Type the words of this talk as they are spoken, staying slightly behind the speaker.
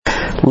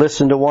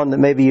listen to one that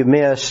maybe you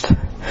missed.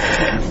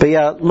 But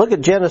yeah, look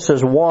at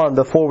Genesis 1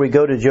 before we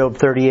go to Job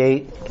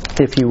 38,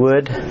 if you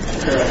would.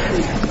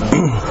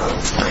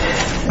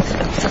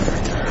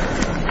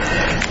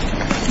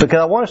 Because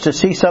I want us to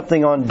see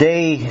something on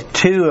day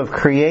 2 of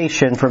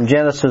creation from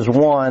Genesis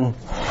 1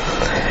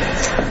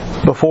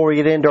 before we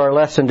get into our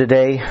lesson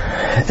today.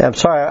 I'm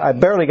sorry, I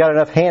barely got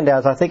enough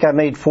handouts. I think I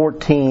made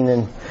 14,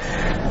 and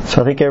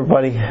so I think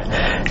everybody...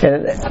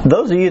 And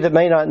those of you that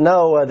may not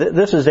know,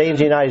 this is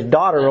Angie and I's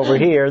daughter over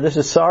here. This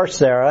is our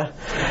Sarah.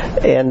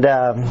 And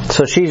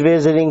so she's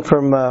visiting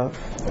from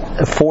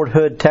Fort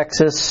Hood,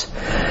 Texas.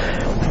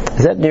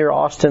 Is that near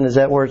Austin? Is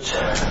that where it's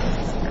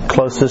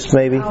closest,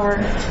 maybe?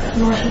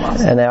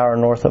 An hour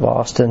north of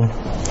Austin.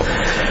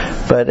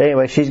 But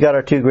anyway, she's got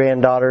our 2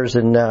 granddaughters,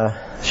 and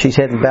she's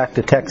heading back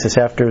to Texas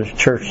after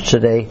church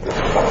today.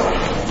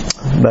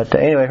 But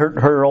anyway,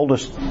 her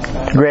oldest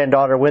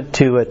granddaughter went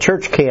to a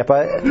church camp.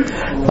 I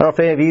don't know if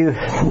any of you...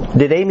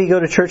 Did Amy go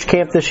to church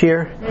camp this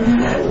year?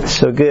 Mm-hmm.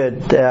 So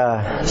good.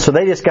 So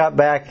they just got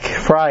back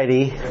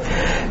Friday,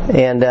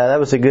 and that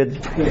was a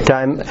good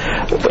time.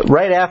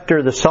 Right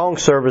after the song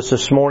service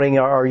this morning,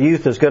 our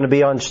youth is going to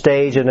be on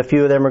stage, and a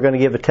few of them are going to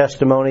give a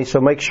testimony. So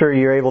make sure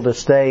you're able to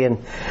stay and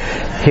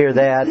hear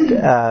that.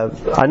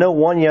 I know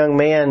one young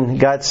man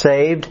got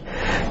saved,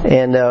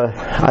 and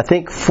I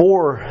think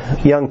 4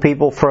 young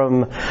people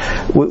from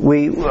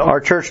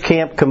our church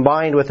camp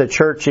combined with a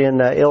church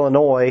in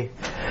Illinois,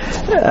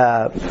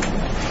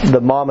 the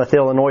Monmouth,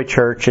 Illinois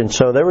church, and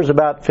so there was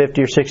about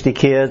 50 or 60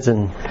 kids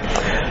and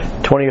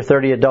 20 or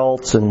 30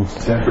 adults, and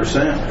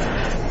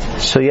 10%.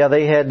 So yeah,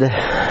 they had,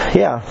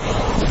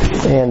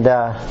 and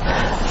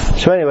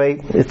so anyway,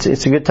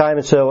 it's a good time.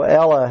 And so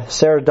Ella,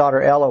 Sarah's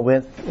daughter Ella,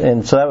 went,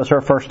 and so that was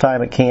her first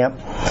time at camp.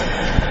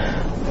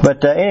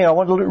 But anyway, I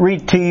want to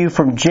read to you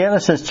from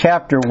Genesis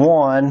chapter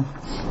 1.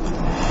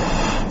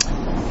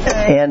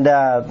 And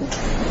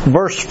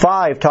verse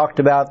 5 talked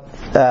about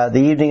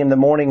the evening and the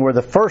morning were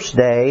the first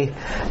day.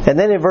 And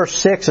then in verse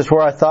 6 is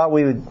where I thought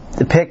we would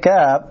pick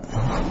up.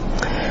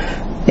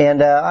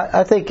 And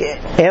I think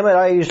Emmett,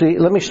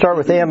 let me start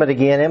with Emmett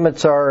again.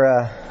 Emmett's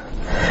our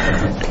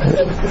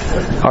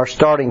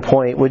starting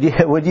point.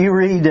 Would you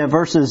read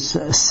verses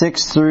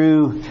 6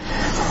 through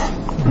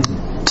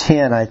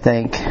 10, I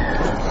think?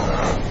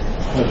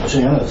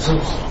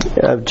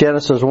 Of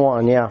Genesis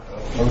 1, yeah.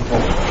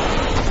 Okay.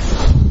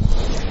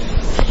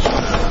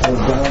 And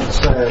God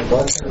said,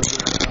 let there be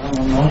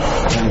firmament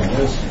in the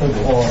midst of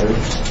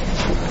waters,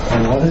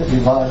 and let it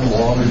divide the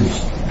waters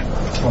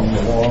from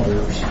the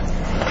waters.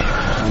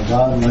 And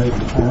God made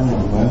the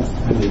firmament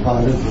and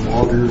divided the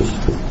waters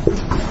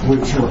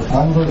which were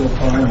under the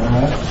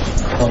firmament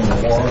from the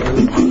waters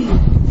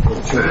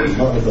which were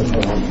above the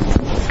firmament.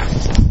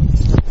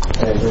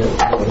 And it was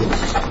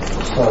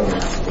so.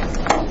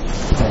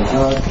 And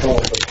God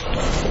called the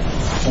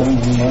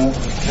firmament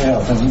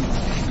heaven,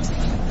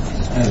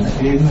 and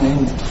the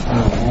evening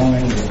and the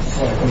morning the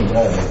second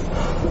day.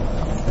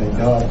 And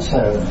God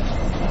said,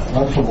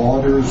 let the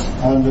waters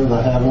under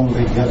the heaven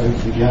be gathered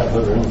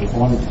together into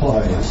one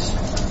place,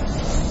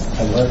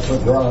 and let the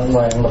dry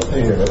land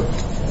appear.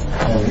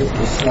 And it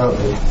was so.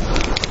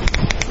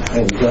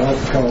 And God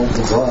called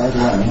the dry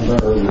land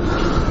earth,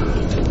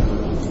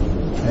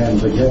 and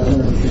the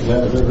gathering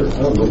together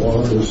of the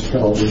waters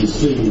shall be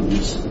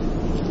seas.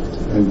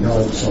 And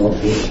God saw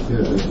it was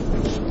good.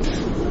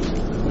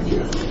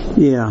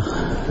 Yeah.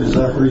 Is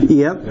that where you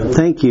Yep. go?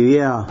 Thank you.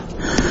 Yeah.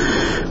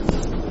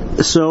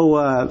 So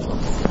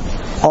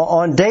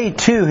on day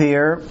 2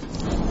 here,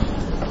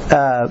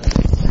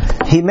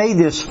 he made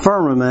this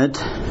firmament,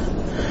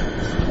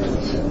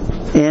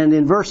 and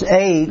in verse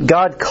 8,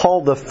 God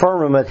called the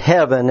firmament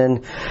heaven,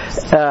 and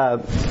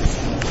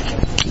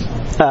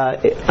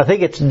I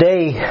think it's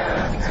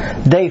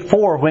day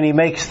 4 when he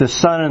makes the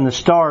sun and the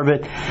star,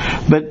 but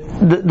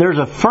there's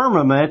a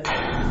firmament.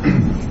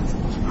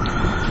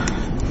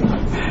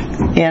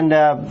 And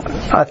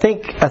I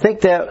think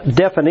that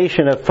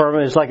definition of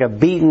firmament is like a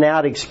beaten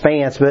out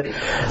expanse, but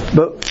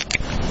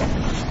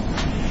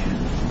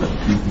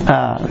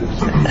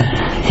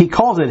he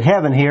calls it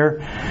heaven here,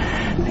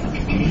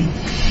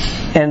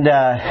 and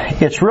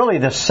it's really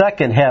the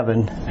second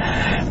heaven.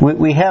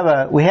 We have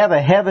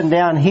a heaven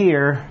down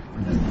here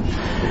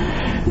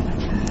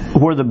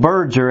where the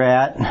birds are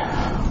at.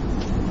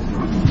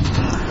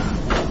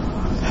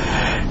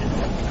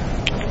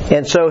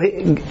 And so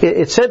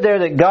it said there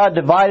that God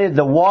divided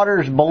the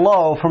waters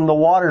below from the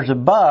waters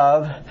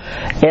above,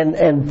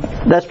 and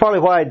that's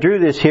probably why I drew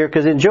this here,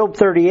 because in Job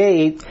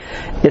 38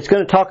 it's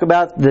going to talk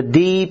about the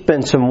deep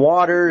and some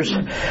waters,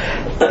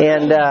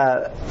 and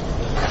of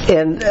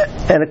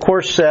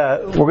course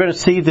we're going to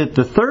see that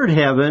the third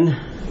heaven,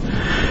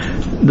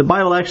 the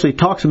Bible actually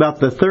talks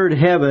about the third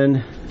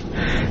heaven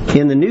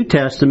in the New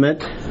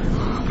Testament,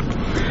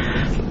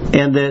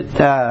 and that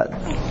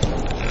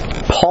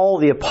Paul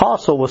the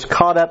Apostle was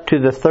caught up to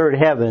the third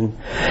heaven.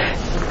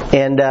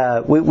 And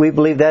we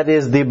believe that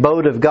is the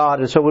abode of God.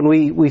 And so when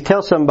we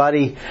tell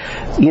somebody,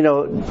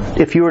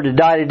 if you were to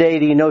die today,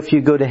 do you know if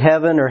you go to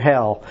heaven or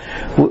hell?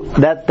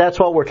 That's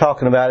what we're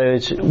talking about.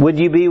 Is would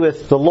you be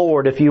with the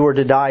Lord if you were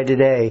to die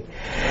today?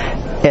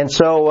 And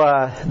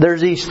so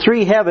there's these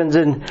three heavens,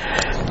 and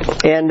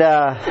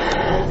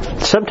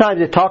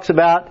sometimes it talks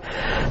about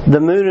the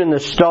moon and the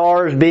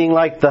stars being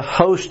like the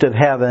host of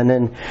heaven,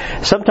 and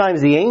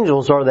sometimes the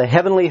angels are the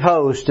heavenly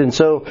host. And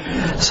so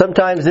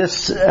sometimes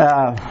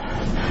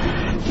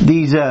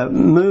these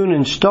moon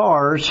and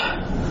stars,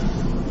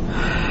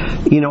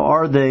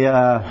 are the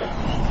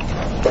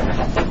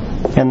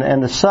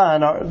and the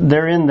sun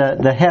they're in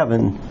the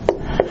heaven.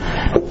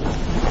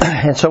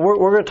 And so we're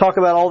going to talk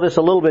about all this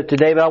a little bit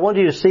today, but I want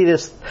you to see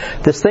this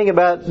thing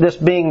about this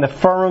being the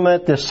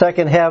firmament, the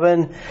second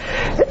heaven,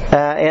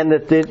 and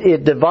that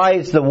it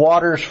divides the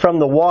waters from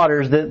the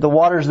waters, the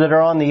waters that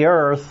are on the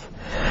earth.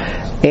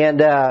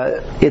 And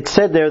it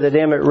said there that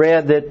Emmett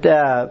read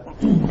that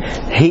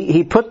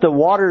he put the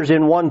waters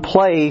in one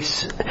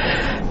place,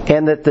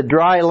 and that the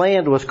dry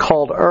land was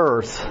called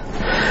earth.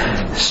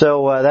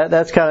 So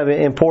that's kind of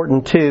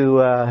important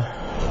too.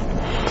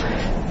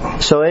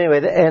 So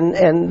anyway,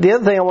 and the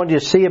other thing I want you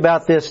to see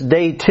about this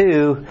day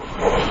 2,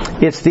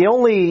 it's the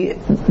only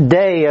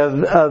day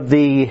of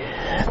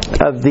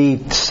the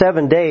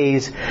 7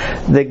 days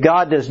that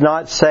God does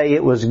not say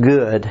it was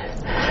good.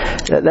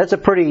 That's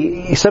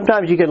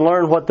sometimes you can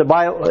learn what the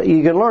Bible,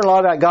 you can learn a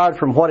lot about God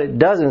from what it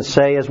doesn't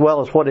say as well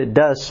as what it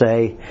does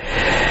say.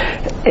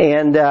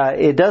 And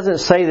it doesn't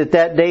say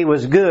that day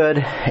was good,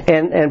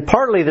 and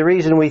partly the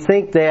reason we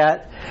think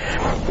that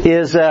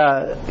is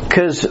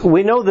because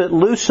we know that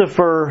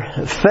Lucifer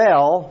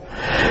fell,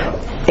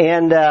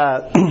 and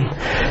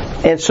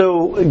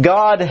so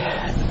God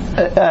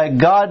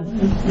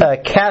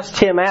cast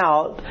him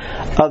out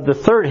of the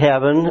third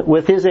heaven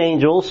with his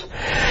angels,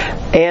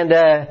 and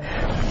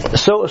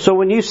so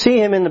when you see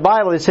him in the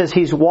Bible, it says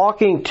he's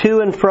walking to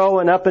and fro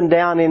and up and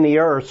down in the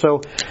earth.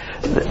 So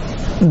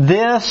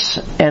this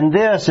and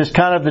this is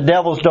kind of the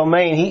devil's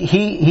domain.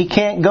 He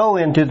can't go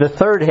into the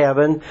third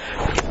heaven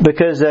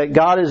because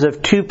God is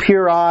of too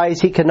pure eyes.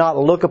 He cannot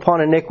look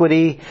upon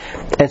iniquity,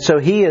 and so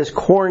he is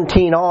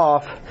quarantined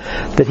off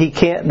that he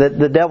can't. That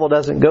the devil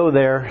doesn't go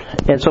there,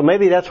 and so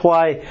maybe that's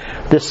why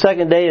the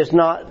second day is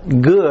not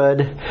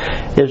good,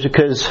 is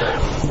because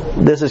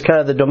this is kind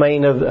of the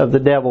domain of the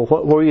devil.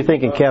 What were you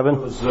thinking, Kevin? I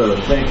was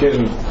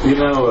thinking, in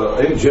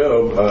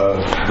Job,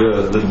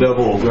 the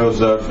devil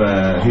goes up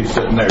and he's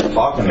sitting there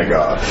talking to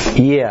God.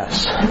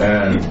 Yes.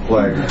 And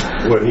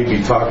would he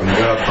be talking to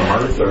God from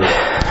earth, or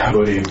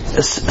would he be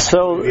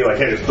at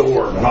his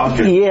door and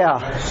knocking? Yeah.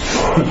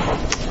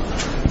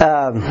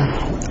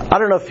 I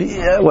don't know if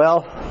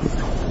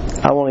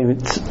I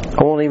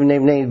won't even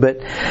name names, but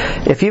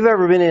if you've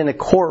ever been in a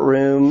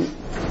courtroom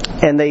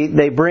and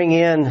they bring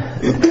in,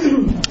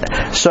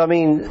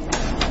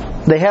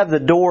 they have the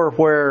door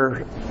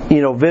where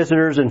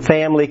visitors and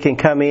family can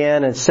come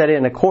in and sit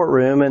in a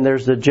courtroom, and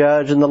there's the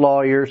judge and the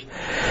lawyers.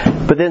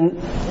 But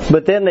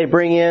then they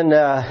bring in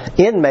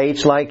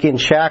inmates like in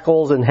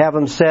shackles and have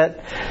them sit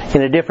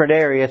in a different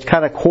area. It's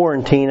kind of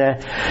quarantine.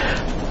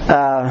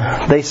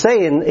 They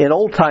say in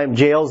old time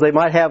jails they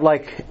might have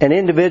like an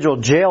individual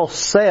jail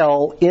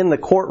cell in the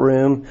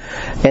courtroom,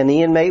 and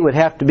the inmate would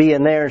have to be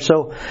in there.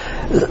 So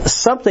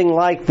something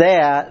like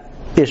that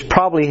is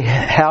probably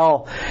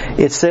how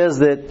it says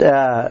that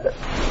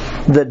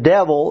the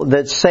devil,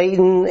 that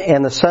Satan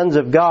and the sons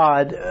of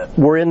God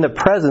were in the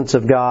presence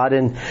of God,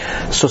 and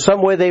so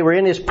some way they were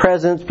in His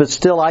presence but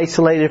still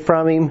isolated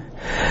from Him,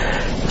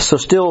 so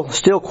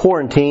still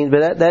quarantined.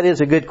 But that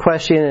is a good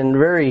question and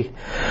very,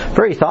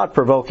 very thought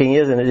provoking,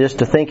 isn't it? Just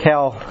to think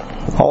how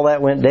all that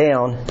went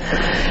down.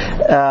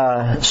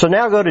 So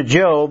now go to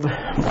Job,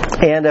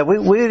 and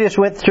we just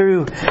went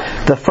through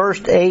the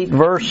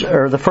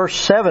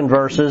first 7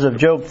 verses of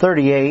Job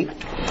 38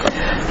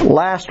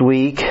 last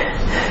week.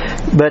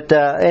 But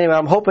anyway,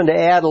 I'm hoping to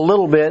add a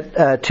little bit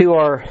to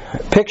our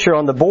picture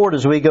on the board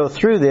as we go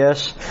through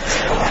this.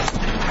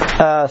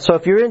 So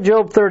if you're in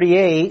Job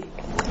 38,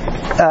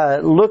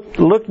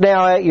 look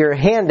now at your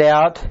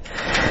handout,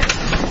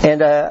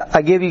 and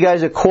I give you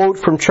guys a quote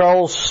from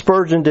Charles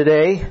Spurgeon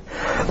today.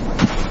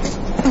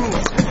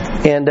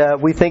 And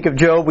we think of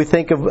Job, we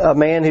think of a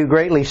man who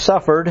greatly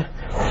suffered.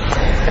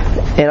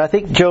 And I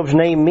think Job's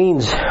name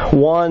means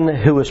one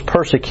who was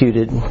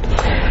persecuted.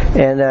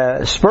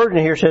 And Spurgeon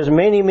here says,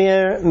 many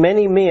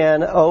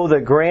men owe the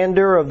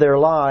grandeur of their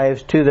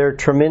lives to their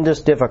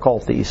tremendous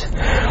difficulties.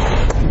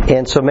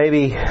 And so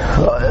maybe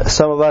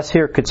some of us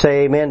here could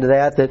say amen to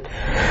that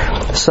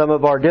some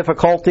of our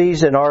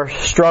difficulties and our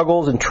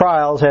struggles and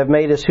trials have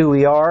made us who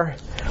we are.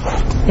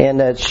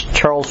 And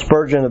Charles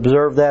Spurgeon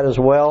observed that as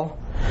well.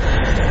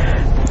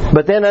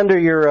 But then under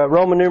your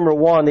Roman numeral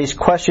 1, these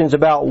questions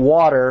about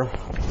water,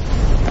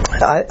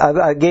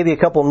 I gave you a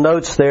couple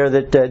notes there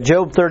that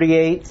Job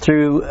 38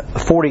 through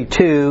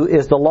 42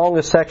 is the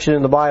longest section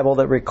in the Bible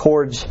that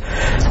records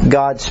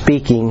God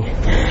speaking.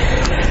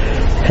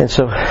 And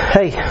so,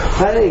 hey.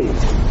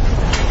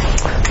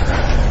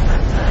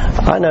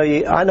 I know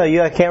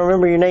you. I can't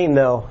remember your name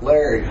though.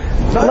 Larry.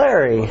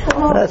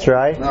 That's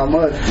right. Not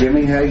much,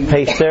 Jimmy. How you?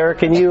 Hey, Sarah,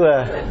 can you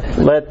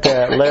let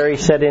Larry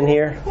sit in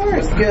here?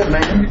 It's good,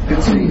 man. Good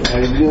to see you. How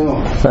you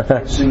doing? Good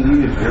to see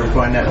you. You ever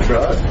find that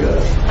truck?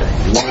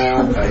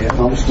 Wow.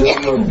 I'm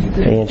still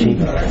looking. Angie,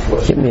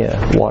 give me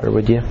a water,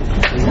 would you?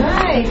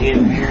 Hi.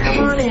 Come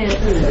on in.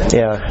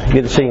 Yeah,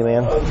 good to see you,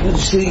 man. Good to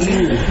see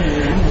you.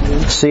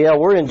 So yeah,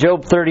 we're in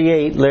Job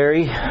 38,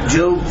 Larry.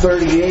 Job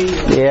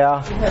 38.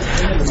 Yeah.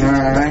 All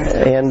right.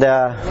 And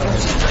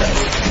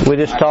we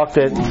just talked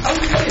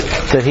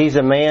that he's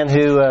a man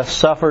who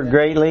suffered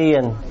greatly,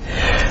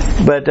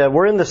 but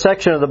we're in the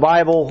section of the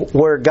Bible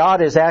where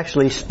God is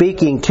actually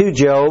speaking to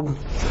Job,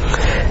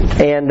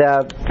 and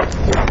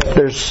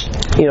there's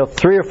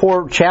 3 or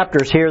 4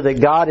 chapters here that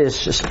God is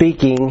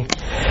speaking.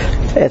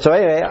 And so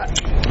anyway,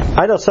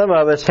 I know some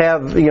of us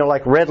have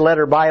like red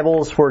letter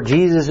Bibles where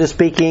Jesus is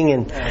speaking,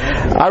 and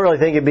I really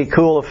think it'd be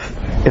cool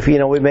if we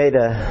made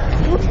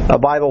a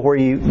Bible where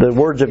the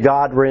words of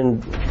God were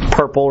in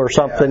purple or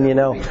something.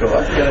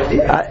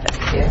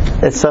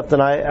 It's something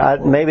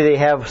maybe they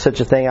have such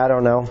a thing. I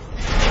don't know.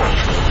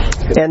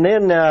 And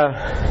then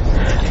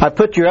I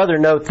put your other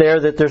note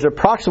there that there's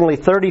approximately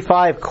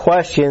 35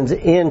 questions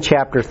in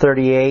chapter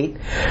 38.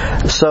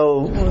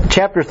 So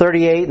chapter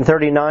 38 and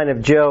 39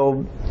 of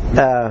Job.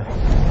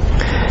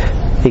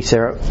 Hey,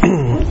 Sarah,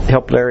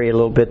 help Larry a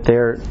little bit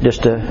there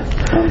just to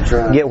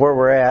get where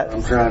we're at.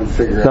 I'm trying to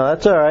figure out. No,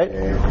 that's all right.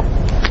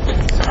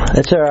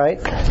 That's all right.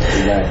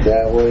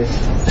 That way.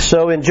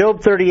 So in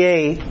Job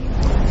 38,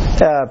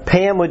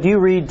 Pam, would you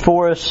read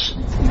for us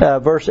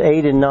verse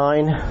 8 and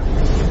 9?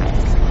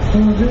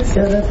 Who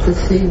shut up the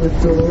sea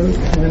with doors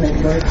when it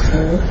breaks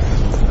forth,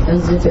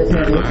 as if it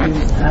had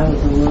issued out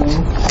of the womb?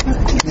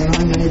 And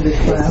I made the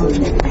clouds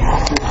the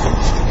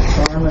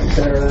garment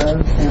thereof,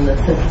 and the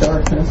thick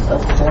darkness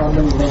of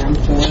swathing them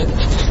for it.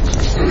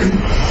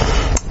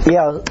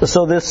 Yeah,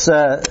 so this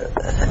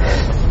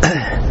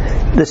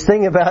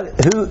thing about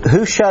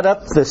who shut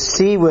up the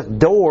sea with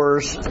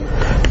doors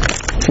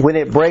when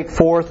it break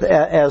forth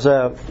as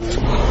a...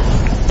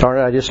 Darn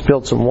it, I just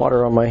spilled some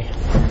water on my...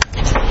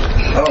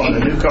 Oh, on the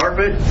new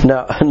carpet?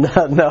 No,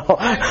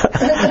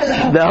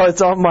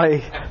 it's on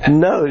my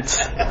notes.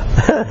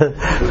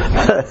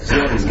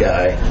 This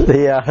guy.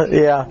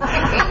 Yeah.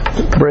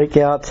 Break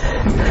out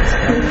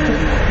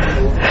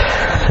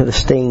the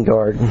stain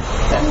guard.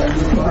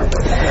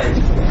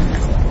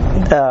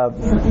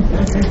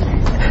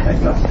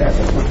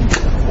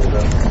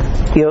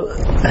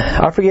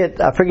 I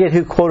forget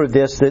who quoted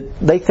this, that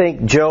they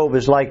think Job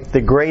is like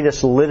the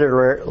greatest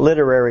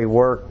literary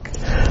work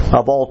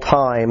of all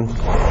time,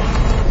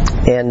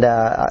 and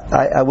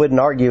I wouldn't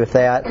argue with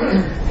that.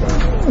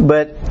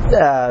 But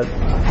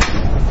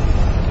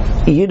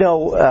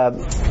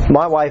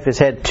my wife has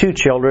had 2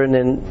 children,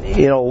 and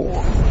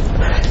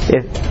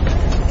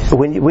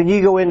when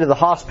you go into the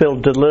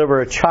hospital to deliver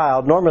a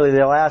child, normally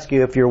they'll ask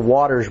you if your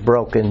water's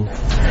broken.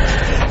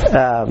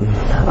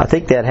 I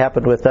think that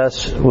happened with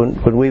us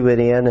when we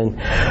went in,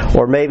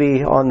 or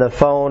maybe on the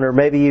phone, or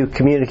maybe you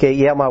communicate,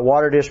 yeah, my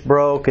water dish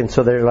broke, and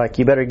so they're like,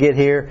 you better get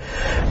here.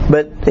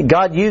 But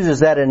God uses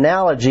that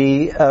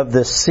analogy of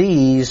the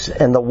seas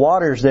and the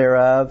waters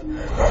thereof,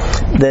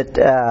 that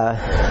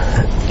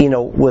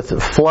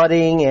with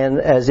flooding and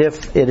as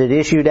if it had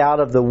issued out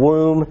of the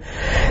womb.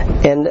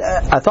 And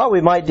I thought we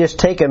might just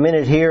take a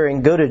minute here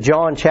and go to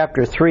John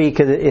chapter 3,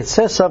 because it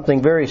says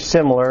something very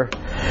similar.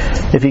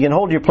 If you can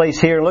hold your place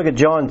here and look at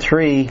John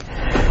 3.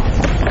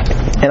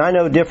 And I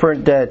know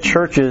different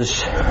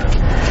churches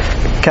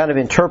kind of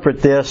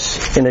interpret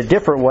this in a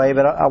different way,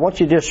 but I want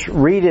you to just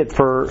read it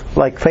for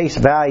like face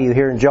value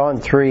here in John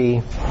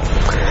 3.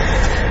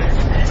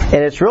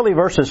 And it's really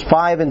verses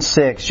 5 and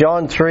 6.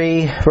 John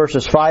 3,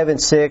 verses 5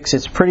 and 6.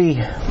 It's pretty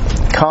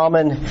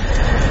common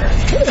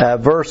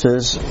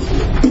verses.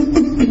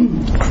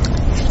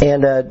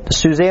 And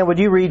Suzanne, would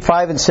you read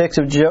 5 and 6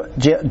 of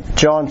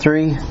John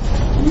 3?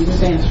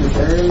 Jesus answered,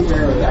 Verily,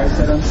 verily, I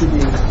said unto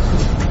thee,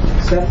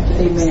 except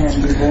a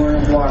man be born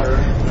of water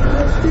and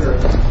of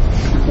spirit,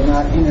 he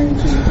cannot enter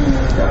into the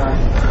kingdom of God.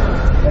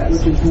 That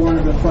which is born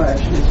of the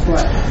flesh is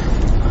flesh.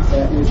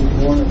 That which is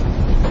born of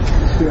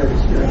the spirit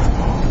is spirit.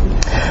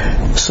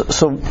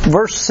 So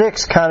verse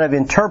 6 kind of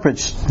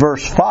interprets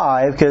verse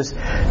 5, because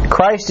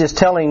Christ is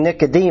telling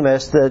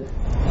Nicodemus that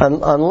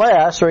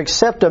unless or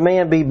except a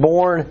man be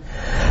born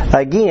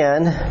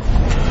again,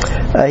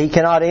 he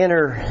cannot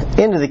enter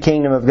into the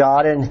kingdom of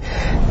God. And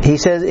he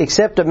says,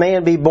 except a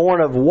man be born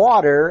of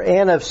water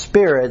and of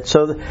spirit.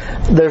 So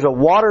there's a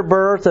water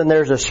birth and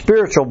there's a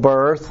spiritual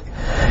birth.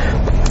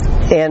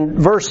 And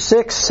verse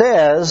 6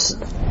 says,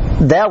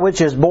 that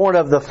which is born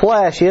of the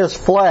flesh is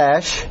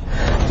flesh.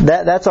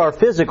 That's our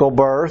physical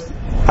birth.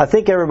 I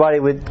think everybody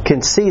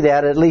can see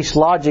that, at least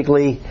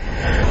logically.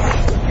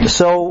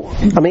 So,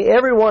 I mean,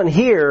 everyone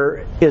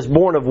here is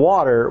born of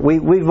water.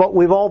 We've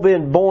all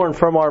been born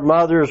from our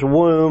mother's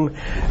womb.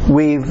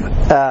 We've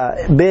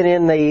been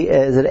in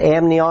the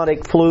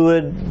amniotic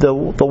fluid, the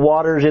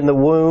waters in the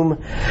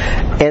womb.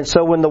 And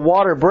so when the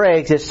water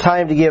breaks, it's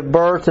time to give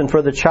birth and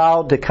for the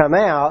child to come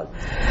out.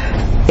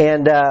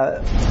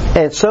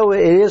 And so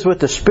it is with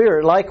the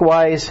Spirit.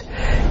 Likewise,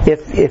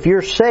 if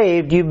you're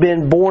saved, you've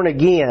been born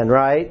again,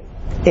 right?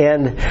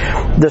 And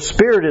the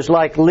Spirit is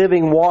like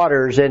living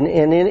waters, and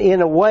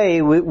in a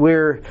way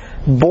we're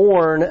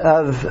born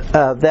of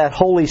that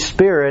Holy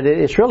Spirit.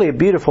 It's really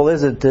beautiful,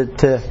 isn't it,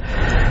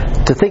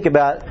 to think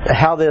about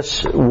how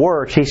this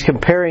works. He's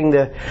comparing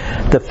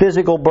the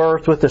physical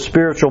birth with the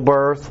spiritual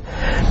birth.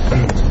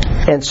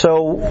 And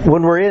so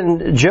when we're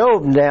in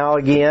Job now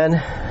again,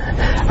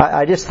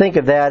 I just think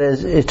of that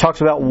as it talks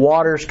about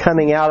waters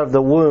coming out of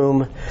the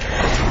womb.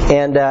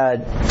 And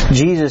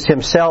Jesus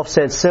himself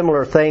said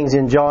similar things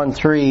in John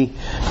 3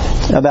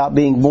 about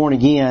being born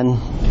again.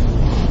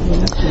 The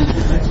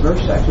next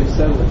verse actually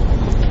says it.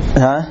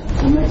 Huh?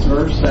 The next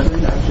verse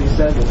 7 actually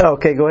says it.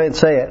 Okay, go ahead and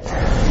say it.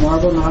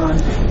 Marvel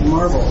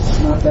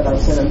not that I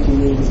said unto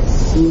you,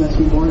 you must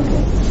be born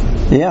again.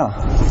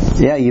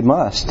 Yeah, you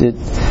must.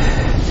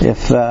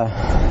 If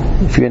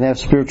you're going to have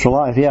spiritual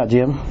life. Yeah,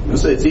 Jim?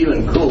 So it's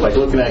even cool, like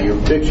looking at your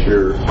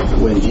picture,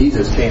 when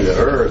Jesus came to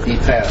earth, he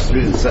passed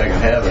through the second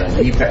heaven.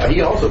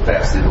 He also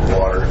passed through the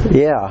water.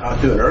 Yeah.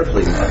 Not to an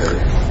earthly mother.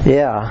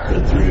 Yeah.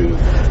 But through.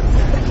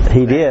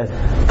 He did.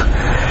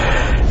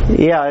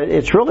 Yeah,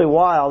 it's really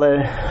wild.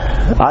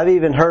 I've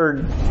even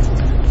heard,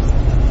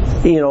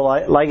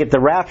 like at the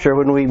rapture,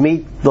 when we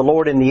meet the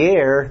Lord in the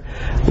air,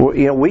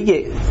 we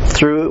get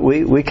through,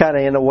 we kind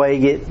of in a way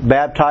get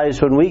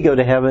baptized when we go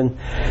to heaven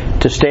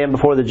to stand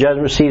before the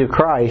judgment seat of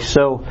Christ.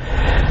 So,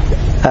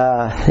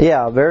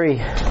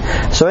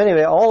 so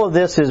anyway, all of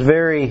this is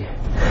very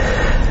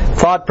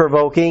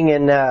thought-provoking,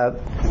 and,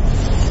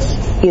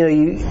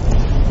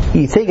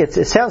 you think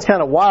it sounds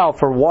kind of wild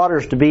for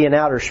waters to be in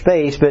outer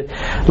space, but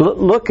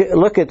look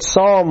at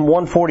Psalm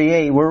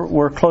 148.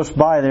 We're close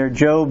by there.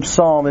 Job's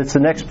Psalm. It's the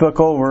next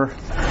book over.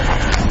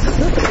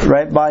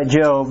 Right by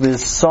Job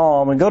is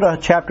Psalm. And go to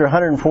chapter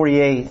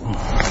 148.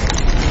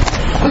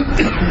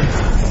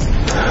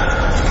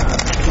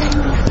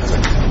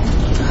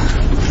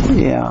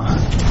 Yeah.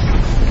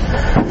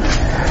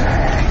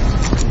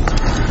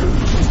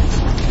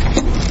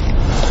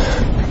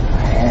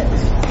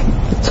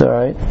 It's all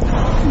right.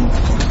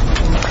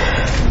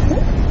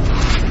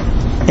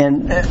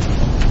 And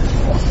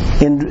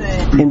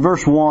in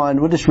verse 1,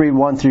 we'll just read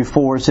 1 through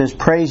 4. It says,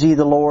 Praise ye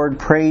the Lord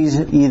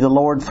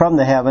from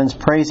the heavens,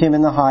 praise Him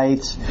in the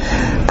heights,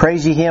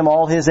 praise ye Him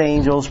all His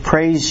angels,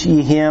 praise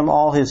ye Him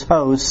all His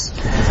hosts.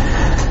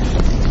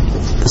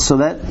 So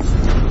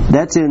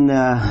that's in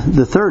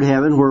the third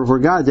heaven where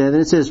God's at.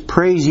 And it says,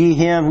 Praise ye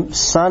Him,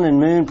 sun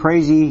and moon,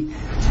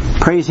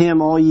 praise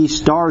Him all ye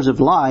stars of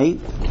light.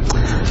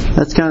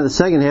 That's kind of the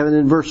second heaven.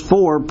 In verse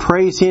 4,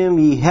 praise Him,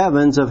 ye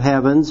heavens of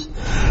heavens,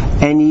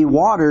 and ye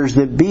waters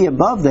that be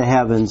above the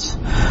heavens.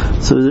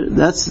 So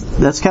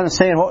that's kind of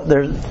saying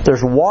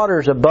there's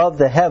waters above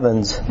the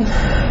heavens.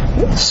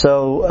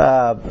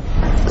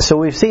 So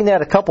we've seen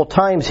that a couple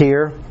times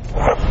here,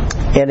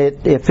 and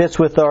it fits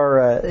with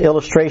our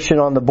illustration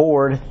on the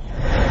board.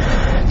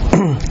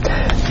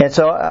 And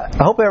so I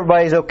hope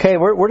everybody's okay.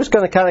 We're just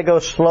going to kind of go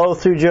slow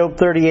through Job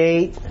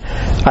 38.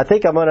 I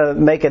think I'm going to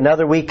make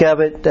another week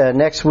of it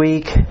next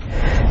week.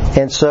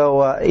 And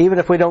so even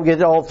if we don't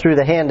get all through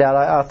the handout,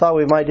 I thought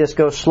we might just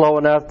go slow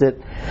enough that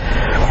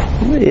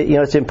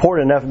it's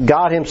important enough.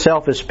 God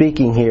Himself is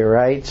speaking here,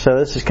 right? So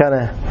this is kind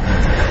of,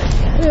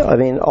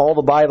 all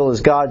the Bible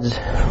is God's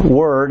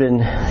Word,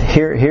 and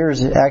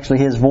here's actually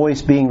His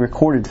voice being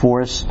recorded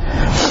for us.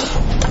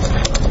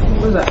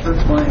 What was that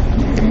first blank?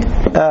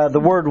 The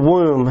word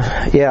womb.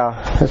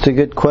 Yeah, that's a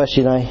good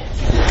question. I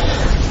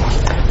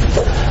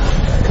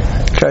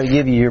try to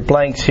give you your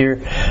blanks here.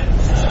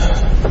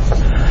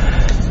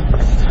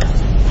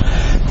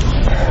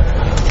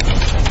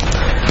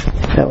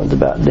 That one's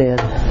about dead.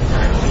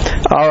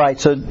 All right,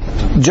 so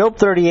Job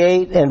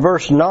 38 and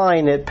verse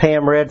 9 that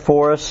Pam read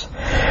for us,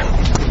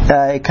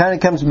 it kind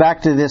of comes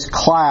back to this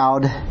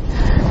cloud.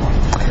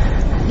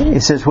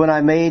 It says, When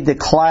I made the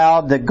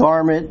cloud the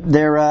garment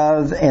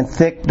thereof, and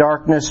thick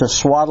darkness a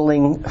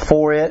swaddling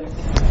for it.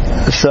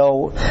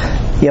 So,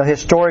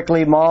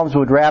 historically moms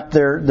would wrap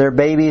their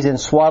babies in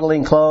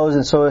swaddling clothes,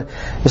 and so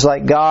it's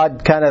like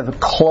God kind of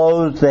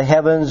clothed the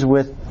heavens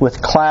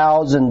with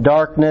clouds and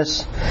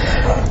darkness,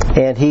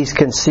 and He's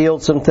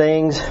concealed some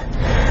things.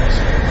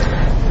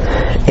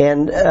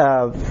 And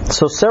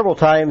so several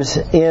times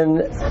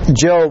in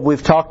Job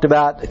we've talked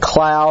about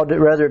cloud,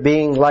 whether it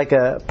being like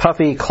a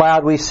puffy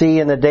cloud we see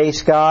in the day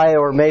sky,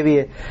 or maybe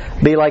it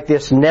be like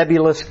this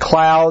nebulous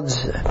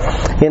clouds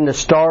in the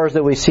stars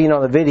that we've seen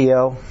on the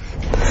video.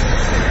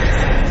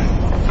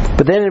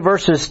 But then in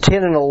verses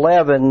 10 and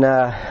 11,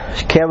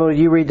 Kevin, would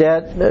you read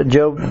that?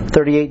 Job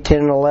 38, 10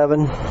 and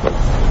 11.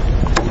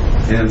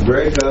 And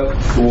break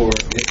up for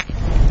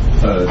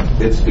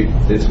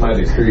it's my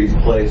decreed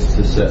place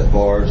to set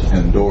bars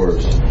and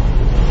doors.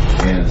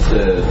 And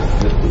said,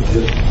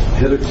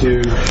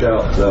 hitherto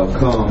shalt thou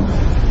come,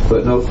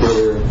 but no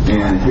further,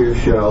 and here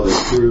shall the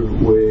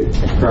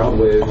proud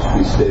waves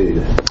be stayed.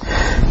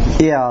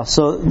 Yeah,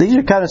 so these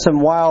are kind of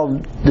some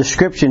wild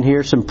description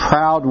here, some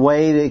proud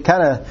wave. It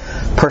kind of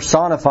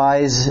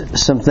personifies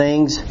some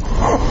things.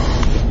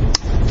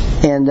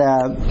 And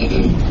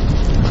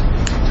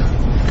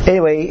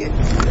anyway,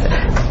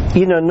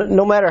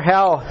 no matter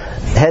how...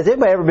 Has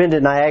anybody ever been to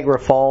Niagara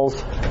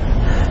Falls?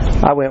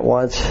 I went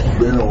once.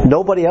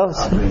 Nobody else?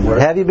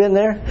 Have you been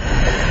there?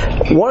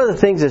 One of the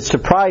things that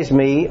surprised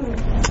me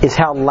is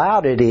how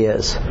loud it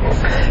is.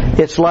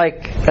 It's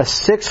like a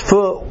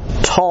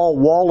 6-foot tall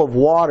wall of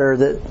water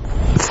that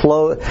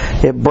flow.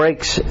 It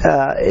breaks.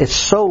 It's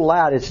so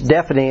loud. It's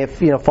deafening.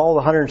 It falls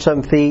 100 and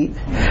some feet.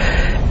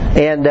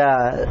 And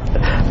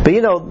but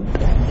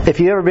if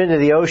you've ever been to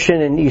the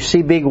ocean and you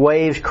see big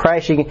waves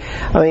crashing,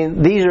 I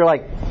mean, these are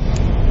like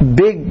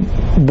big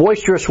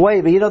boisterous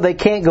wave, but they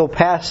can't go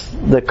past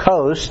the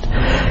coast.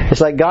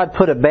 It's like God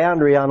put a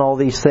boundary on all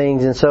these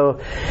things, and so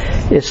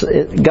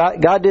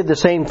God did the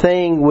same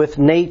thing with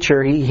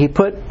nature. He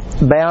put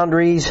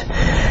boundaries,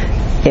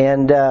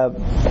 and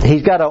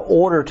He's got an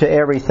order to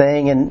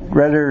everything. And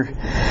rather,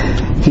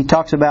 He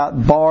talks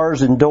about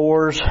bars and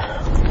doors.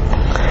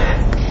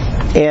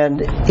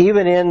 And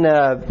even in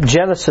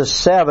Genesis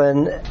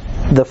 7,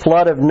 the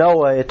flood of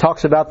Noah, it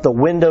talks about the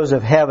windows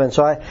of heaven.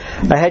 So I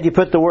had you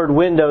put the word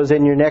windows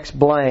in your next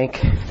blank,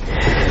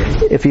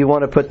 if you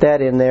want to put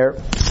that in there.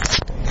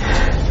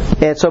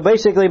 And so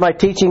basically my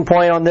teaching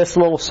point on this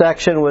little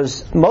section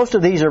was most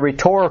of these are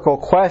rhetorical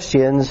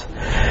questions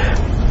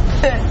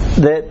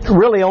that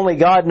really only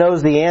God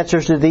knows the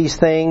answers to these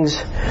things.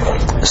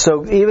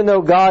 So even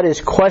though God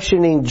is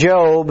questioning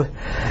Job,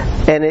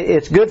 and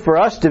it's good for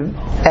us to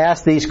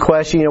ask these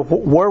questions,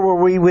 where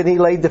were we when He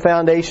laid the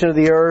foundation of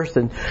the earth,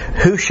 and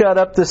who shut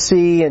up the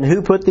sea, and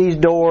who put these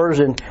doors,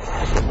 and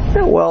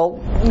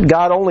well,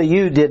 God, only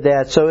You did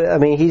that. So I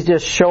mean, He's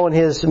just showing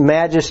His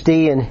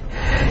majesty and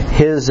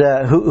His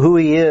who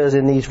He is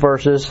in these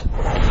verses.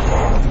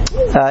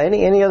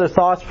 Any other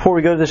thoughts before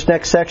we go to this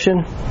next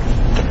section?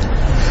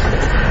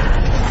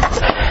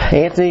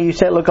 Anthony, you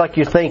said it looked like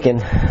you're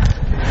thinking.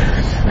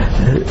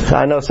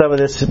 I know some of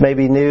this may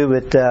be new,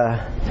 but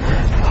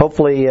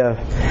hopefully, and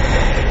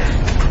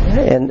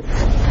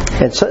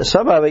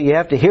some of it you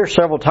have to hear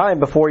several times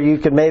before you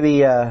can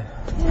maybe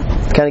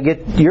kind of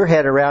get your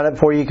head around it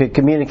before you could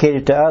communicate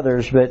it to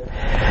others. But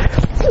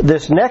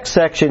this next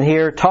section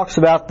here talks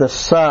about the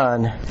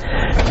sun,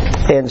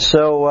 and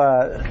so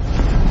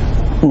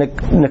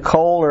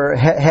Nicole or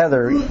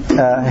Heather,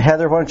 why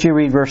don't you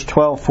read verse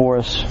 12 for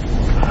us?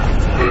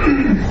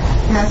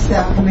 Hast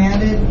thou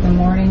commanded the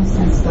morning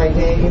since thy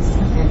days,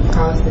 and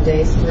caused the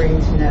day spring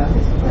to know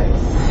his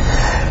place?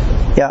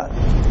 Yeah,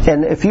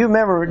 and if you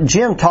remember,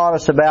 Jim taught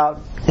us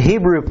about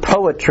Hebrew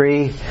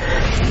poetry.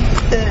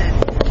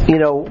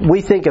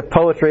 We think of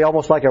poetry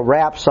almost like a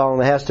rap song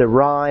that has to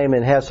rhyme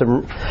and has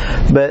some,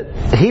 but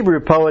Hebrew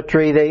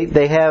poetry,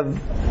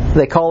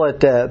 they call it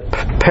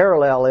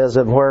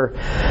parallelism, where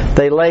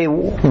they lay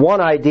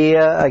one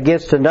idea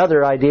against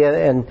another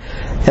idea and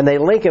they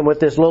link them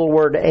with this little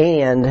word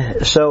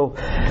 "and." So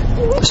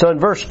in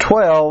verse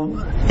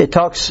 12 it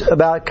talks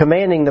about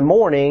commanding the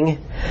morning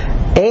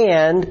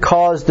and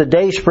cause the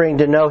day spring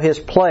to know his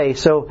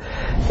place. So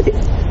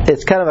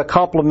it's kind of a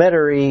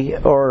complementary,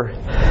 or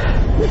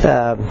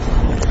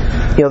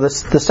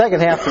the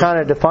second half kind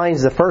of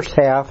defines the first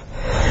half,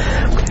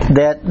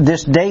 that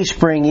this day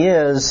spring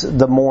is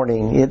the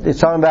morning. It's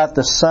talking about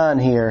the sun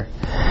here.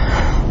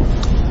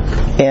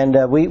 And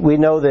we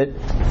know that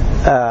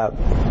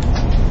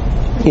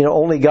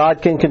only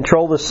God can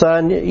control the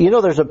sun.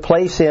 There's a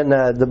place in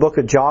the book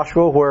of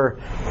Joshua where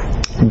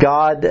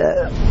God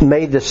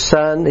made the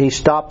sun. He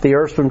stopped the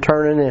earth from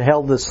turning and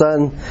held the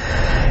sun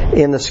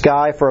in the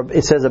sky for,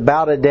 it says,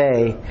 about a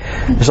day.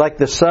 It's like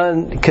the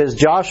sun, because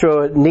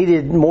Joshua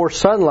needed more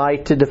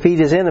sunlight to defeat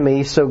his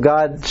enemies, so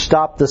God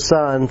stopped the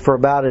sun for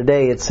about a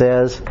day, it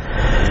says.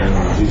 And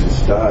when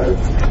Jesus died,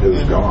 it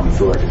was gone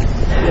for like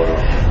a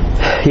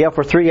while. Yeah,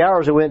 for 3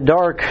 hours it went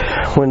dark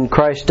when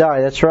Christ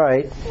died. That's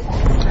right.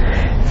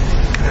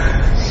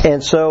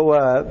 And so,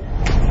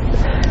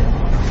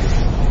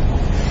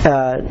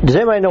 does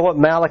anybody know what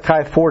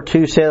Malachi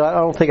 4:2 says? I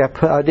don't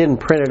think I didn't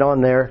print it on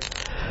there,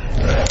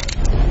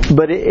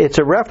 but it's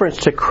a reference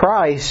to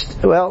Christ.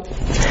 Well,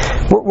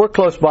 we're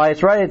close by.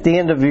 It's right at the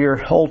end of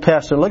your Old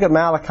Testament. Look at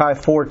Malachi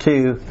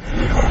 4:2.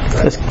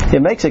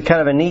 It makes it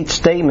kind of a neat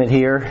statement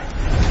here.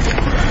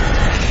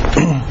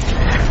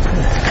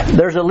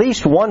 There's at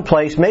least one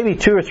place, maybe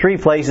 2 or 3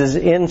 places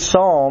in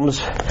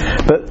Psalms,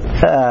 but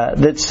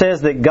that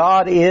says that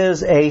God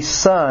is a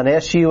sun,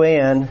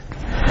 S-U-N,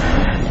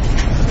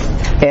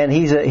 and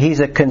He's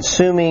a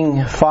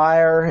consuming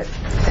fire.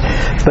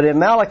 But in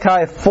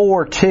Malachi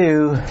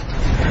 4:2,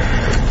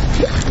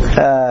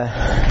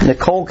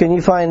 Nicole, can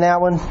you find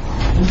that one?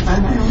 I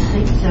don't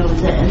think so.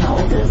 Is it in the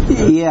Old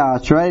Testament? Yeah,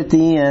 it's right at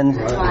the end.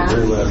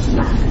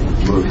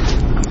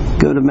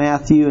 Go to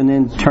Matthew and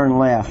then turn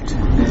left.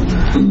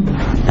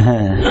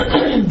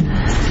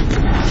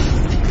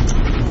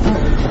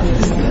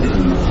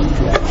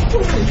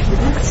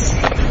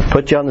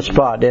 Put you on the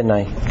spot, didn't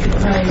I?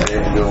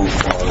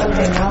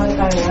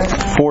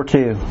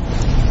 4:2.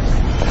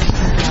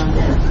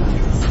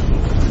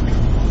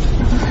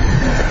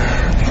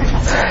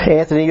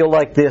 Anthony, you'll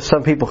like this.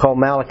 Some people call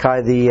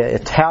Malachi the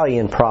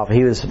Italian prophet.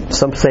 He was,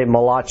 some say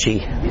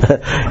Malachi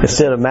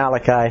instead of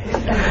Malachi.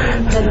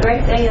 The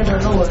great day of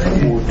the Lord.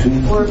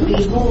 For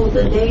behold,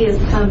 the day is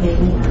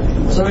coming,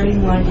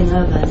 burning like an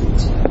oven,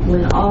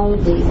 when all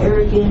the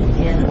arrogant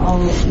and all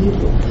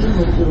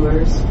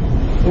evildoers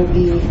will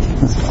be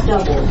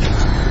stubble.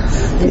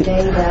 The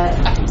day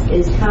that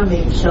is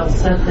coming shall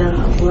set them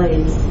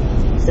ablaze,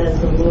 says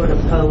the Lord of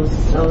hosts,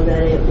 so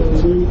that it will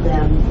leave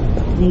them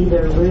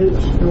neither root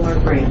nor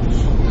branch.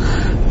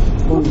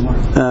 One more.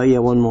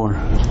 One more.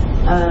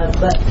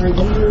 But for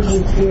you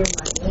who fear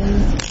my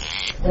name,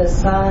 the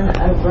Son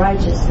of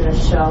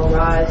Righteousness shall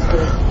rise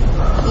with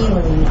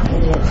healing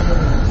in its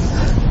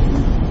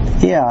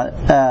wings.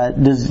 Yeah.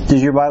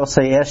 Does your Bible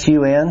say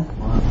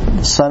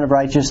S-U-N? Son of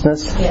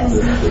Righteousness? Yes.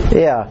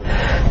 Yeah.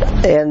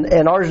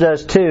 And ours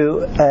does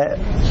too.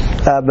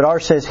 But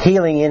ours says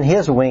healing in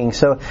His wings.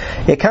 So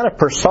it kind of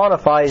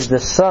personifies the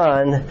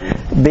Son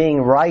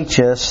being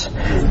righteous,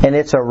 and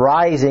it's a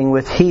rising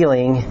with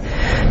healing.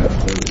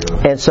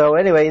 And so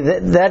anyway,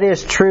 that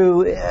is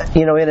true,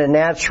 in a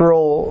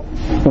natural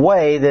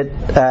way, that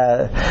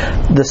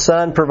the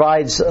Son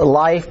provides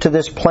life to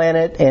this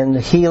planet and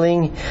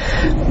healing.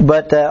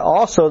 But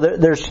also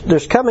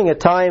there's coming a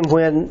time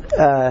when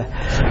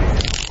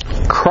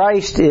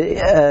Christ,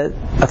 I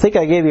think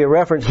I gave you a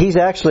reference, He's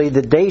actually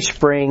the day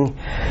spring.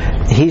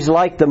 He's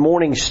like the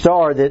morning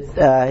star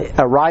that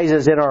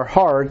arises in our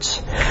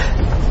hearts.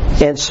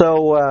 And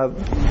so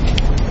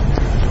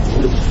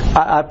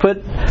I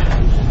put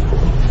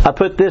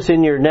this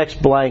in your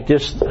next blank.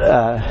 Just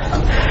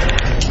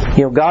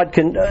God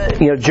can.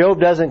 Job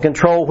doesn't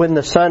control when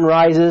the sun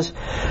rises,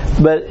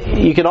 but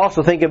you can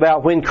also think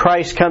about when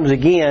Christ comes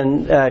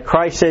again.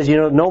 Christ says,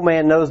 no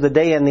man knows the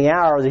day and the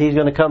hour that He's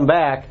going to come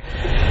back,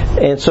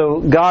 and so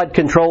God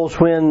controls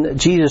when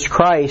Jesus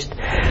Christ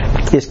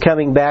is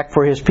coming back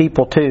for His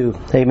people too.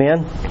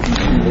 Amen.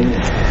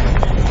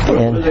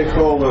 What do they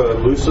call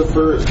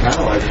Lucifer? It's kind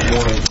of like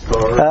morning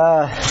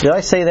star. Did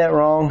I say that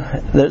wrong?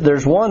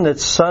 There's one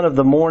that's son of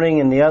the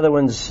morning, and the other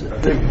one's... I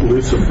think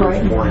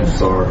Lucifer's morning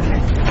star.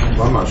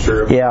 I'm not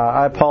sure. Yeah,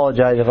 I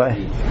apologize if I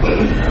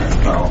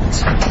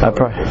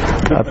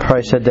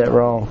probably said that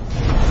wrong.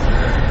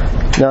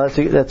 No,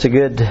 that's a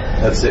good...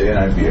 That's the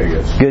NIV, I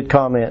guess. Good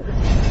comment.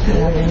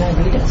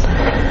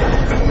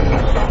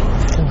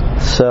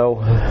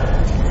 So,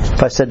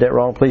 if I said that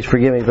wrong, please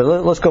forgive me. But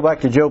let's go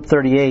back to Job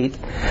 38.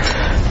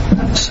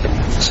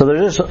 So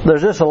there's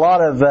just a lot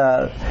of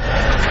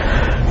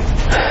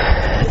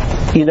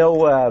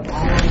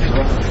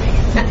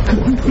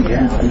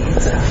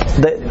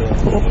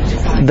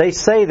they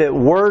say that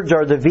words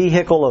are the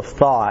vehicle of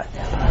thought.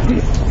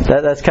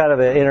 That's kind of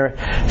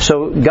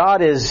so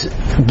God is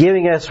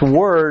giving us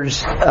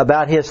words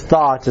about His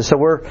thoughts, and so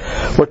we're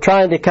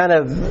trying to kind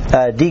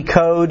of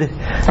decode,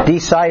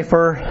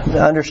 decipher,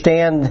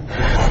 understand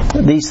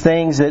these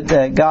things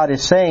that God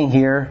is saying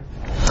here.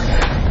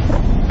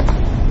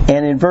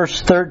 And in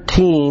verse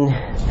 13,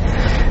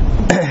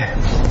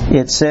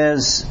 it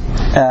says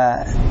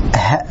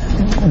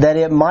that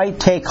it might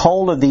take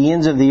hold of the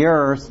ends of the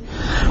earth,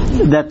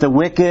 that the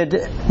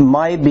wicked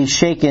might be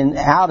shaken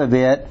out of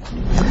it.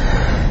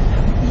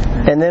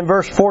 And then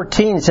verse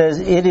 14 says,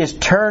 it is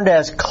turned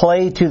as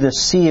clay to the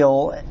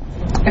seal,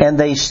 and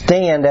they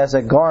stand as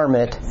a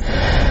garment.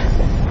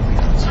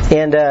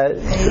 And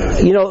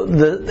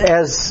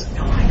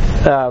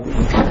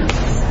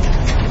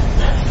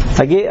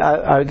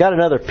I got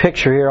another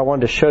picture here I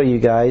wanted to show you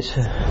guys.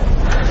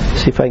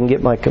 See if I can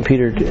get my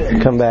computer to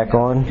come back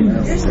on.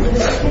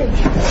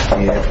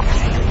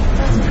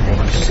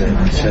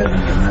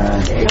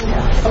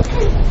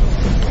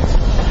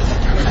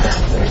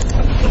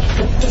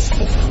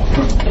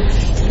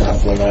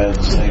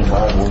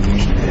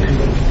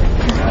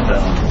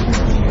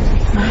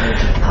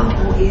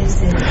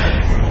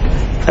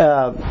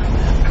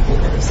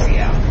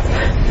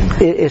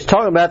 It's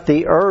talking about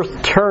the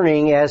earth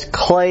turning as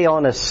clay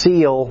on a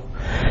seal,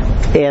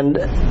 and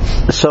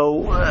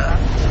so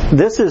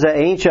this is an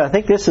ancient. I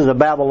think this is a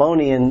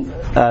Babylonian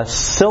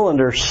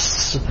cylinder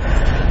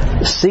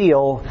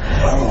seal.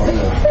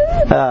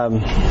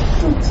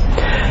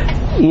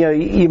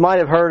 You might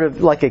have heard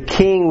of like a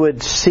king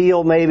would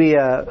seal maybe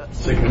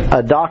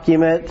a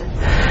document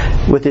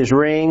with his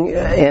ring,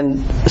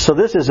 and so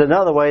this is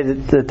another way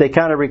that they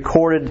kind of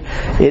recorded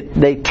it.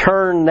 They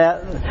turn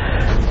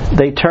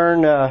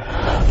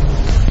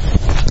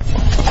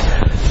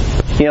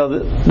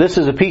this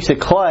is a piece of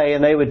clay,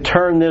 and they would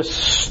turn this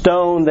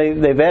stone.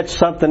 They've etched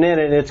something in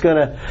it, and it's going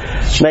to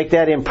make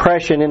that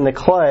impression in the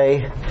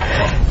clay.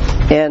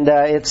 And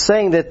it's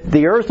saying that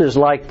the earth is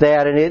like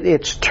that, and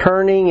it's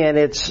turning and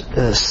it's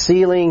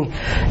sealing,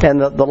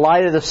 and the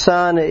light of the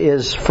sun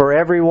is for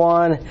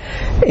everyone,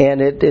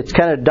 and it's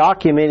kind of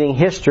documenting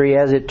history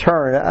as it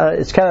turns.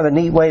 It's kind of a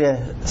neat way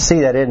to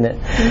see that, isn't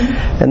it?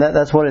 Mm-hmm. And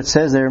that's what it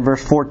says there in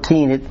verse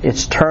 14.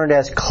 It's turned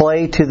as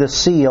clay to the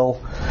seal,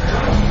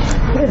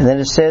 and then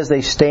it says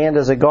they stand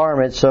as a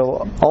garment.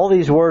 So all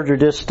these words are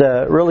just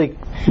really,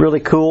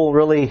 really cool,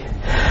 really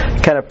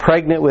kind of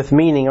pregnant with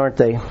meaning, aren't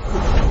they?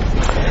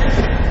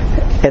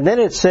 And then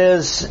it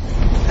says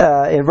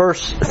in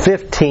verse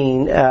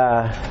 15,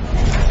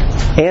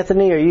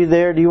 Anthony, are you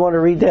there? Do you want to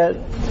read that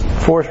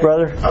for us,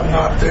 brother? I'm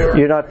not there.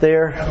 You're not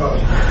there?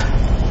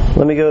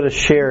 Let me go to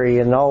Sherry,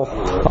 and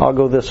I'll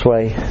go this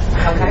way.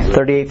 Okay.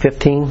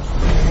 38:15.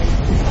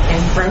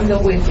 And from the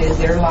wicked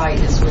their light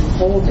is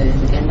withholden,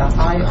 and the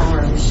high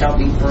arm shall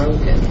be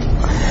broken.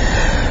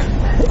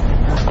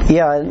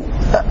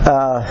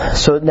 Yeah,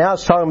 so now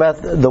it's talking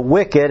about the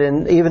wicked,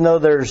 and even though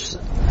there's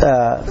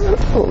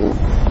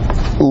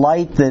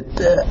light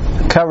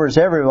that covers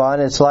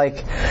everyone, it's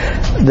like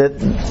that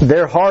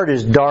their heart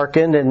is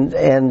darkened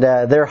and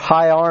their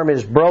high arm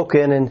is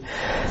broken. And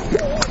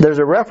there's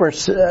a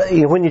reference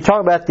when you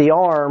talk about the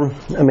arm.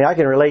 I mean, I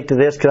can relate to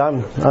this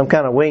because I'm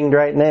kind of winged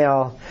right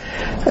now.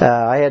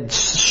 I had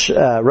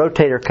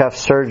rotator cuff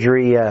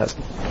surgery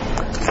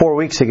 4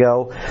 weeks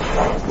ago,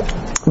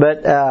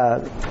 but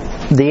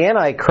the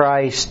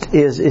Antichrist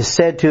is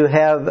said to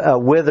have a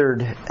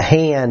withered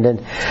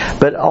hand,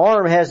 but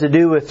arm has to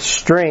do with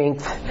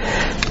strength.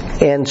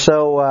 And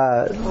so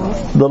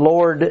the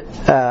Lord,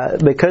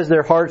 because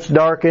their heart's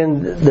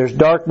darkened, there's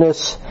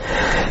darkness.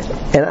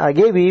 And I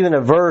gave you even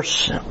a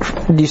verse.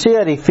 Do you see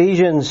that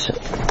Ephesians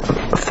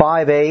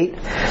 5:8?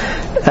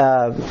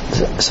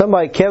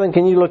 Somebody, Kevin,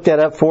 can you look that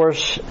up for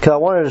us? Because I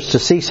wanted us to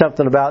see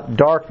something about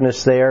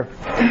darkness there.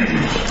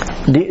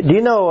 Do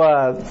you know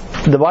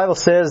the Bible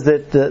says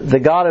that the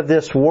God of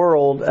this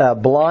world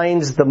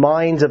blinds the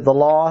minds of the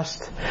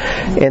lost,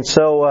 and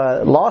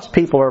so lost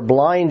people are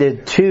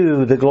blinded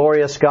to the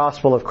glorious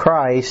gospel of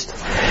Christ.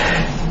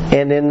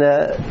 And in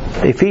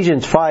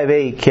Ephesians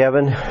 5:8,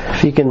 Kevin,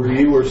 if you can. For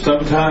you were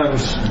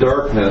sometimes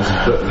darkness,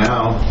 but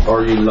now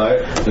are you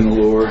light in the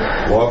Lord.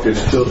 Walk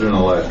as children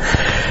of light.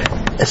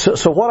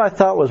 So what I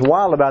thought was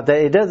wild about that,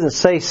 it doesn't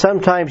say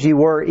sometimes you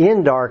were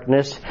in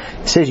darkness.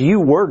 It says you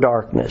were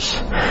darkness.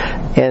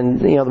 And,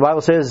 the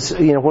Bible says,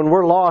 when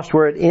we're lost,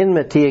 we're at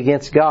enmity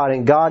against God.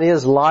 And God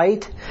is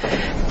light.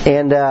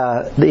 And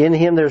in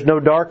Him there's no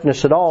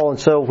darkness at all. And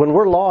so when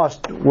we're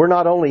lost, we're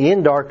not only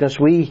in darkness,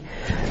 we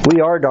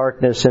are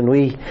darkness. And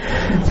we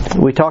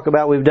talk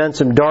about we've done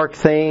some dark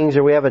things,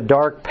 or we have a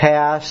dark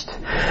past.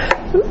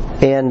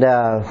 And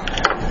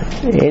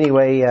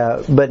anyway,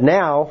 but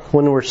now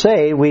when we're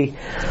saved,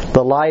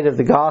 the light of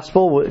the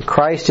gospel,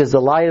 Christ is the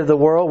light of the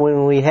world.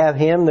 When we have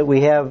Him, that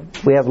we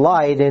have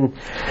light, and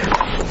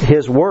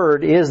His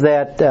Word is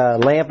that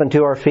lamp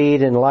unto our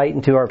feet and light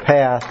unto our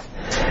path,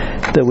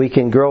 that we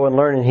can grow and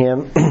learn in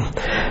Him.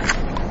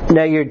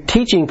 Now your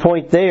teaching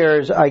point there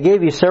is, I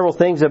gave you several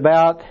things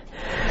about.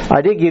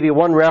 I did give you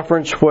one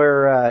reference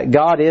where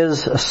God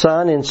is a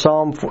sun in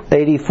Psalm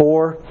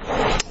 84,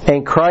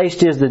 and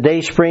Christ is the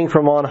day spring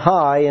from on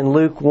high in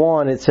Luke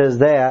 1. It says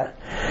that.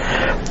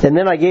 And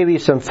then I gave you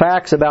some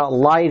facts about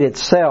light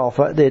itself.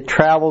 It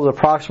travels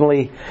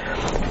approximately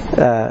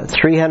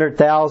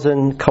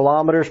 300,000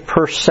 kilometers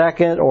per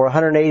second, or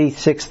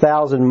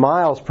 186,000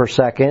 miles per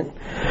second.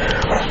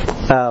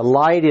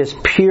 Light is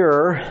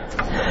pure.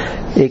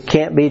 It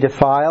can't be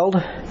defiled.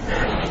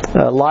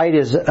 Light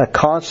is a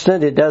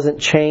constant. It doesn't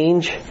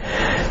change.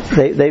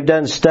 They've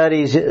done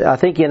studies, I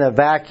think, in a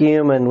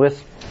vacuum and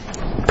with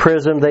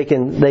prism they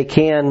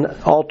can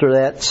alter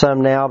that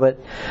some now, but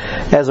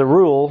as a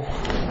rule,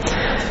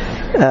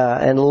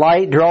 and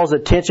light draws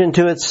attention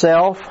to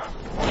itself,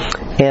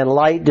 and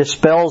light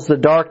dispels the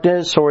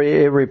darkness, or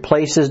it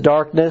replaces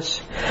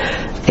darkness,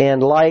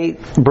 and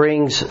light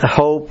brings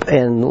hope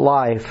and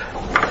life.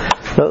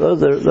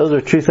 Those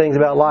are true things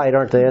about light,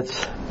 aren't they?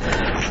 It's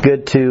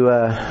good to,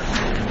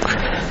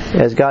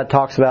 as God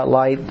talks about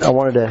light,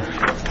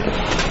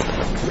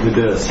 We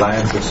did a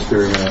science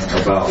experiment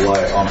about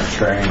light on a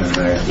train,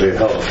 and they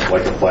held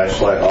like a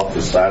flashlight off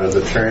the side of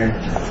the train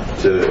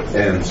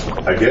and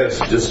I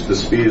guess just the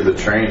speed of the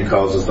train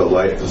causes the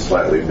light to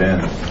slightly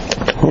bend.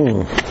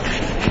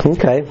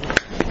 Okay.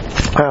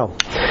 Wow.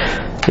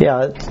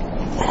 Yeah,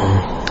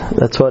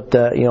 that's what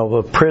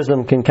a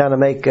prism can kind of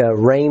make a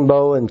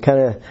rainbow and kind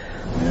of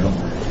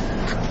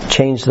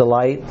change the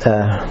light,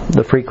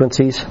 the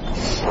frequencies.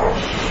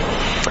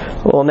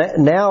 Well,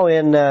 now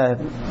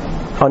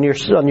on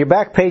your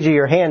back page of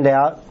your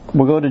handout,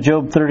 we'll go to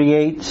Job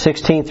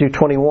 38:16 through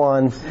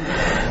 21.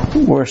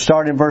 We're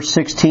starting verse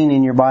 16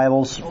 in your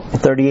Bibles,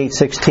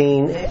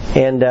 38:16.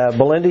 And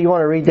Belinda, you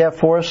want to read that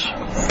for us?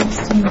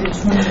 16 to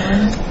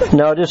 21?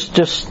 No,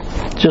 just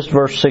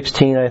verse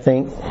 16, I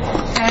think.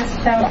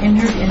 Hast thou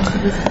entered into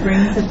the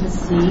springs of the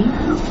sea,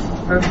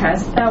 or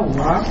hast thou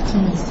walked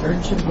in the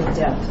search of the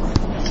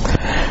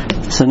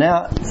depths? So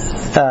now,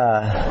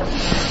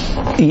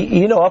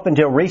 up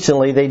until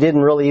recently, they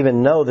didn't really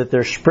even know that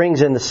there's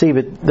springs in the sea,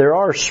 but there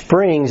are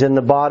springs in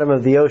the bottom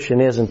of the ocean,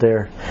 isn't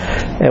there?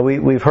 And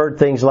we've heard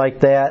things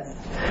like that.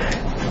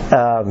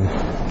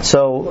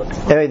 So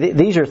anyway,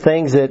 these are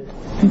things that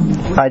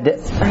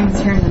springs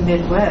here in the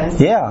Midwest.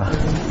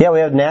 Yeah, we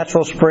have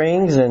natural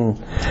springs, and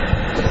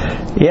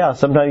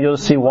sometimes you'll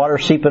see water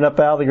seeping up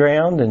out of the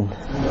ground, and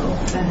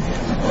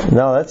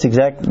no, that's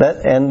exact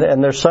that, and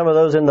there's some of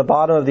those in the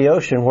bottom of the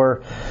ocean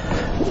where,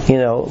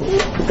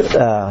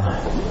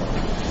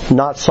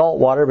 not salt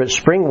water, but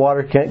spring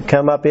water can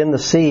come up in the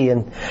sea,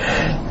 and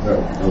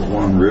those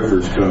one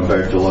river's coming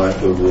back to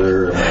life over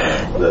there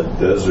in that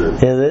desert.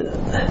 Is it?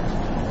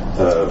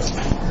 I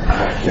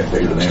can't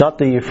think of the name. It's not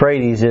the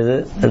Euphrates, is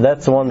it?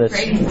 That's the one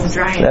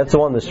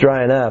that's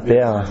drying up.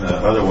 Yeah. And the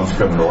other one's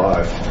coming to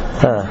life.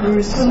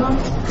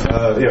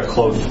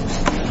 Close.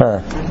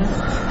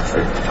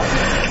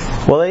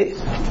 Well,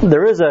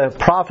 there is a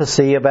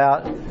prophecy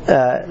about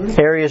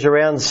areas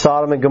around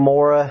Sodom and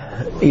Gomorrah,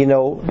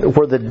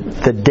 where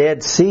the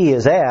Dead Sea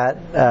is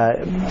at.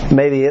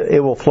 Maybe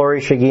it will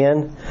flourish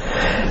again.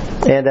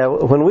 And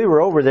when we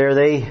were over there,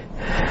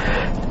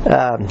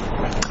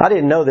 I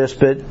didn't know this,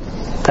 but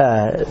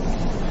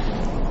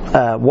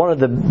one of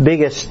the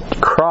biggest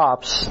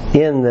crops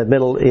in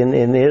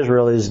in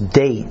Israel is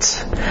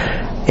dates.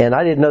 And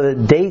I didn't know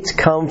that dates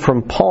come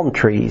from palm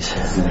trees.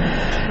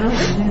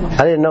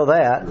 I didn't know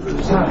that.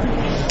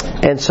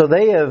 And so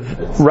they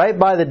have, right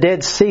by the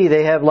Dead Sea,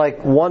 they have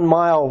like 1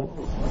 mile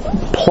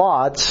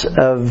plots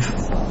of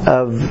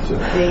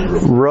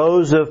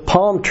rows of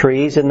palm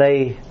trees, and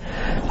they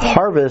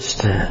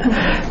harvest.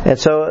 And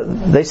so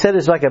they said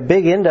it's like a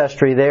big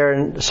industry there,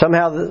 and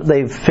somehow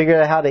they've figured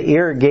out how to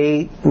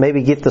irrigate,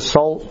 maybe get the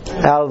salt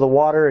out of the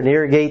water and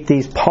irrigate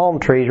these palm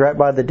trees right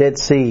by the Dead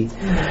Sea.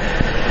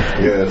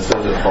 Yeah, it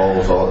says it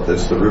follows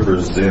it's the river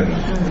Zin.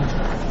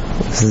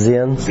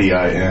 Zin?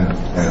 Z-I-N,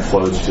 and it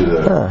flows to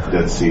the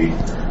Dead Sea.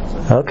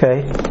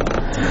 Okay.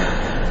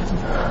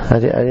 I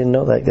didn't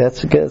know that.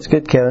 That's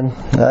good, Kevin.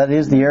 That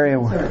is the area.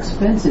 They're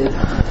expensive.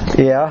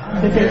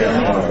 Yeah. But they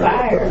don't have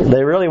fire.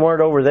 They really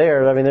weren't over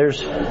there. I mean, They're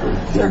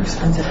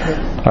expensive.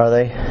 Are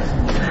they?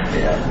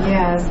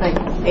 Yeah, it's like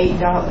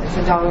 $8. It's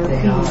 $1 a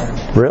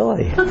piece.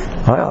 Really?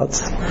 Wow,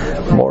 it's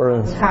more.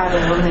 Avocado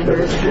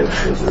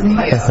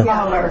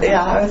smaller.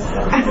 Yeah.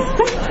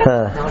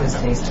 Not as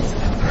tasty.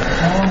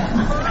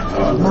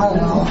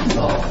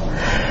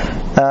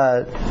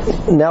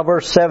 Now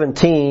verse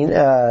 17,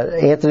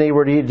 Anthony,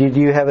 did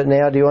you have it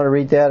now? Do you want to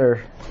read that,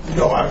 or?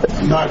 No,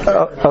 I'm not.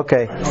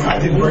 Okay. I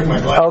didn't bring my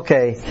glasses.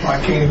 Okay. I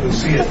can't even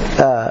see it.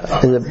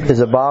 Is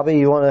it Bobby?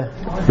 You want to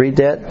read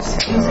that?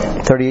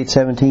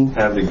 38:17.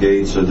 Have the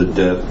gates of the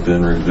death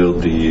been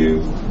revealed to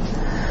you,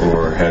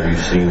 or have you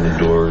seen the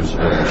doors of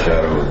the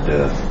shadow of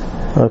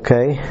death?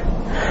 Okay.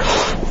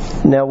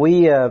 Now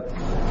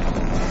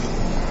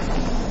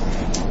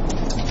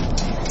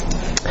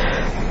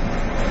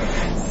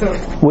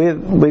we've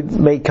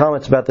made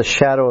comments about the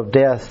shadow of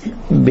death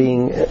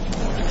being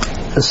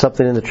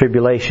something in the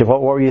tribulation.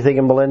 What were you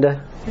thinking,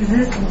 Belinda? Is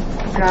this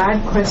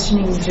God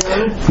questioning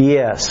Job?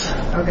 Yes.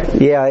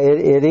 Okay. Yeah,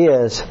 it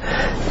is.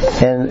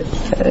 And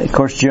of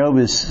course, Job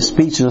is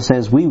speechless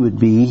as we would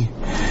be.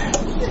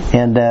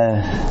 And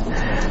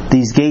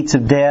these gates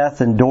of death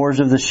and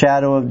doors of the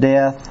shadow of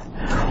death.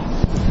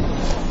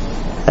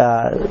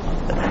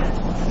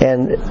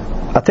 And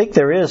I think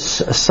there is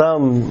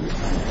some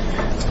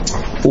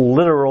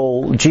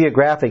literal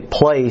geographic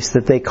place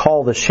that they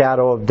call the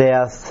shadow of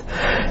death.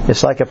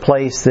 It's like a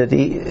place that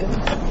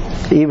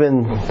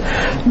even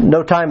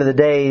no time of the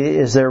day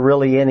is there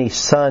really any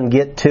sun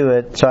get to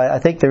it. So I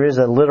think there is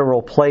a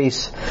literal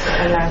place.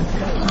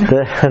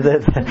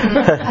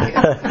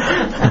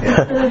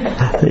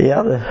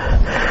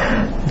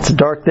 It's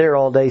dark there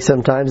all day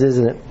sometimes,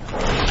 isn't it?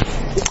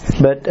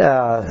 But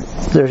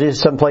there is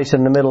some place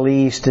in the Middle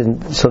East,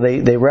 and so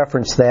they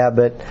reference that.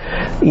 But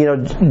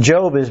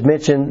Job is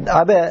mentioned.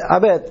 I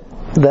bet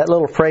that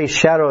little phrase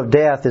 "shadow of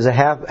death" is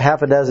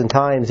half a dozen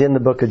times in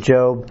the book of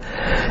Job,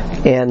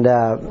 and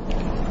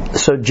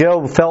so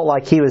Job felt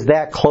like he was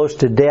that close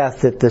to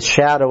death that the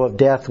shadow of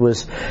death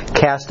was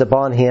cast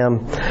upon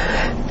him.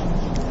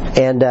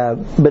 And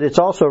but it's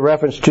also a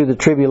reference to the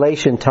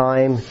tribulation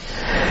time.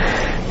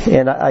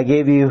 And I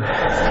gave you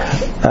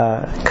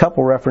a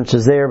couple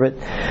references there, but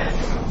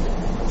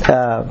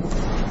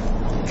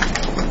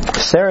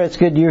Sarah, it's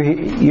good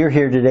you're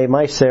here today.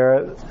 My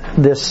Sarah,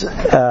 this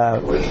I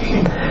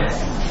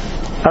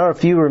don't know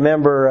if you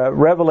remember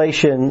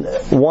Revelation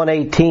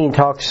 1:18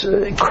 talks.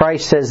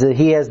 Christ says that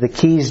He has the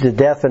keys to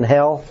death and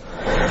hell.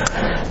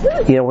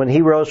 When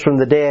He rose from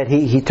the dead,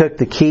 He took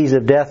the keys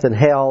of death and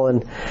hell,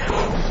 and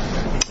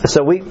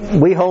so we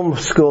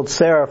homeschooled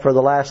Sarah for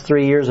the last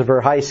 3 years of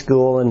her high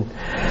school, and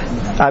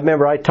I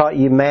remember I taught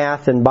you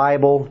math and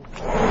Bible,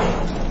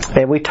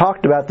 and we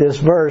talked about this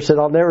verse, and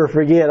I'll never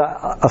forget.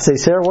 I'll say,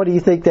 Sarah, what do you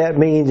think that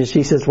means? And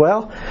she says,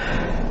 well,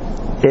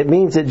 it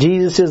means that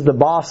Jesus is the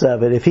boss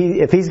of it.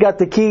 If he's got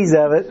the keys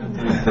of it,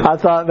 I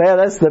thought, man,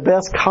 that's the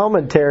best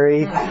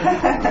commentary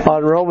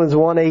on Romans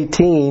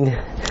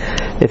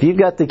 1:18. If you've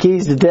got the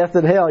keys to death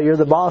and hell, you're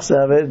the boss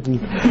of it.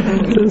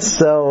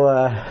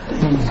 So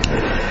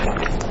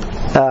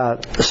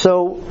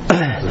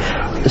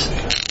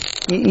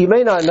you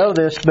may not know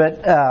this,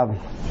 but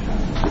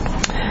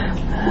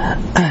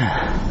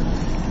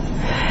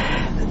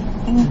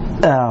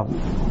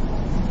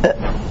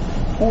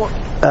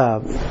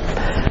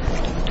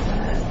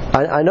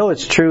I know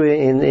it's true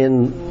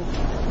in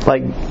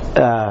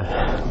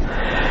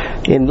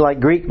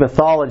Greek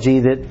mythology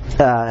that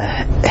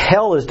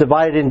hell is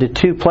divided into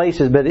two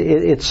places, but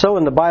it's so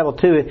in the Bible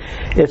too.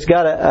 It's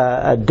got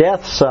a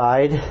death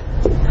side,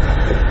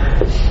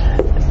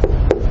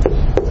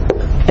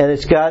 and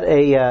it's got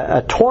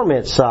a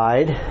torment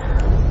side,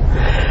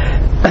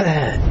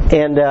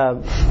 and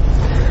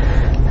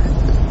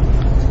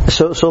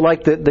so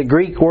like the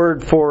Greek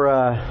word for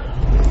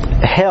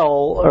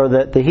hell, or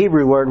the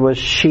Hebrew word was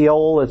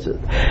Sheol.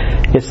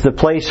 It's the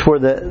place where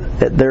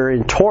they're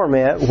in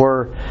torment,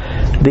 where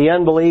the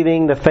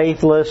unbelieving, the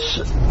faithless,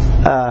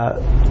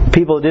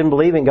 people who didn't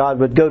believe in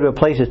God would go to a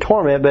place of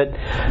torment. But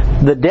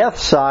the death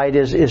side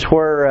is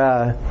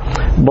where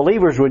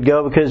believers would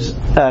go, because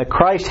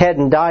Christ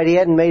hadn't died. He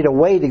hadn't made a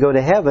way to go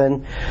to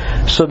heaven.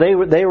 So they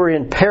were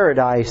in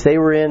paradise. They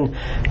were in,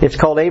 it's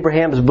called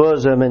Abraham's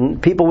bosom,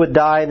 and people would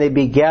die and they'd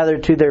be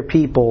gathered to their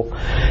people.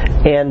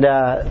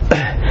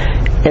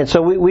 And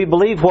so we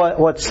believe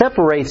what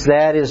separates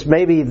that is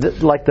maybe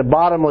like the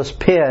bottomless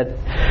pit.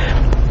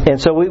 And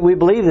so we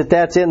believe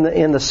that's in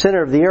the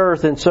center of the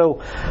earth. And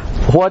so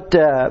what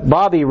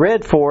Bobby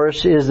read for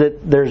us is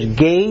that there's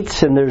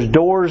gates and there's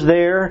doors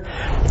there.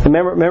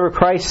 Remember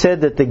Christ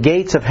said that the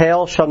gates of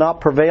hell shall not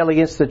prevail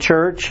against the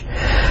church.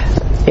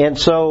 And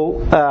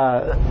so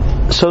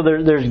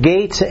there's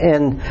gates,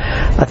 and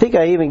I think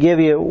I even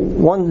give you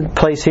one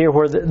place here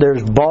where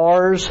there's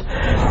bars.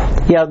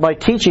 Yeah, my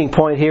teaching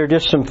point here,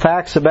 just some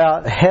facts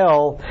about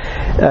hell.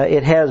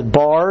 It has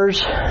bars,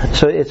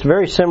 so it's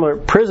very similar.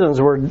 Prisons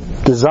were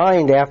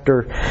designed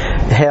after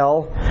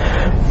hell.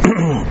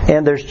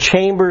 And there's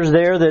chambers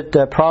there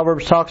that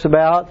Proverbs talks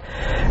about.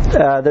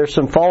 There's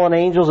some fallen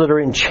angels that are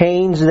in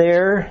chains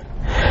there.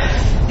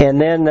 And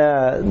then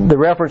the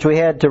reference we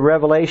had to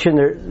Revelation,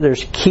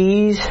 there's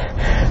keys,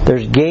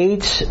 there's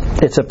gates,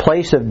 it's a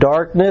place of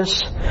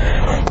darkness,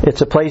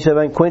 it's a place of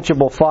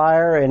unquenchable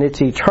fire, and it's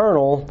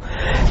eternal.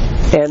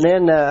 And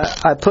then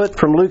I put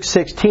from Luke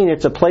 16,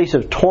 it's a place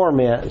of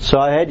torment. So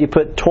I had you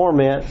put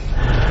torment.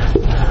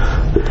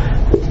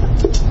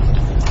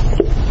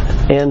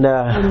 And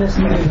you missed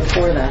me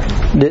before that.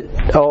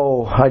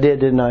 I did,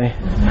 didn't I?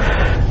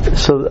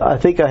 So I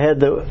think I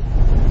had the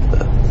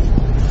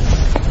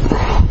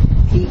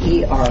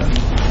P-E-R.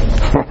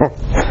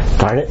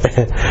 Darn it.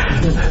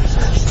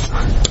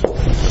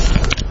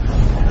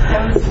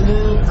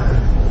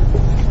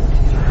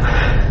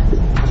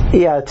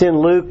 Yeah, it's in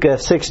Luke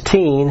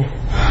 16.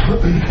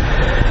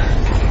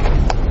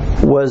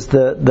 Was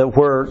the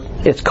where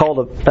it's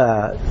called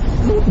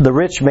the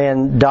rich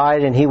man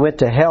died and he went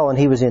to hell and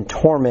he was in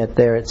torment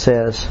there, it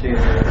says.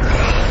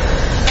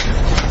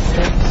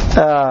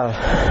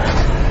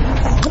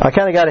 I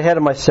kind of got ahead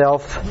of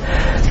myself.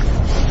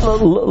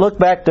 Look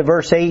back to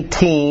verse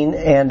 18,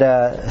 and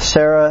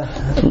Sarah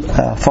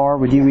Farr,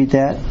 would you read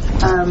that?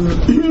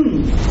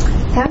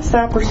 Hast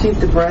thou perceived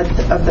the breadth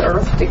of the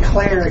earth?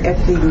 Declare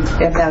if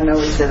thou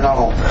knowest it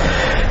all.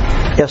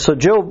 Yeah, so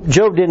Job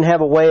didn't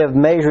have a way of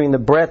measuring the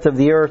breadth of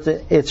the earth.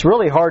 It's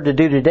really hard to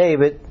do today,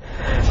 but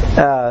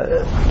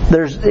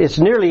it's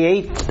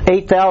nearly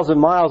 8,000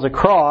 miles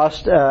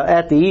across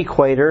at the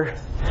equator,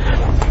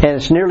 and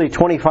it's nearly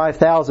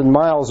 25,000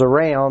 miles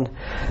around.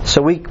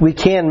 So we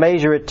can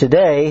measure it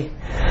today,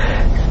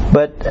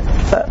 but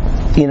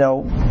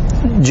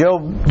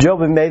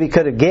Job maybe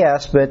could have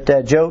guessed, but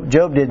Job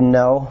didn't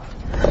know.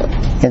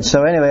 And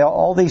so anyway,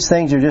 all these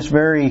things are just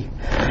very.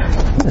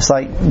 It's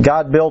like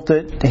God built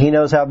it. He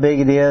knows how big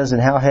it is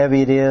and how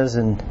heavy it is,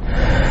 and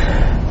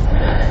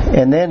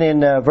then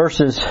in verse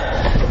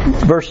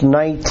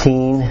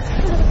 19,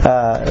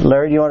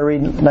 Larry, do you want to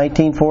read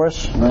 19 for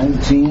us?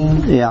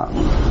 19. Yeah.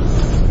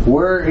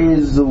 Where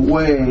is the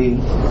way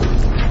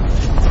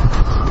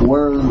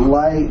where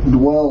light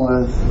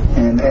dwelleth,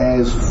 and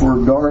as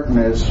for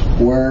darkness,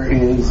 where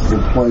is the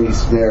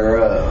place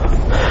thereof?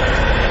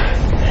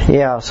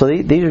 Yeah, so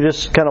these are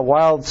just kind of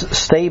wild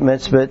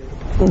statements, but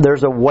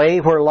there's a way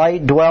where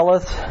light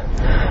dwelleth,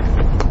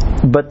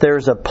 but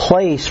there's a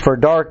place for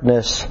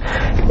darkness.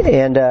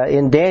 And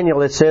in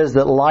Daniel it says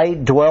that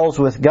light dwells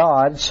with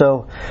God,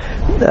 so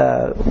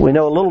we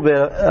know a little bit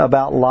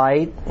about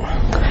light.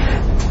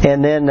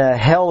 And then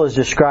hell is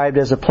described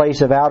as a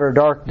place of outer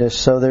darkness,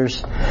 so there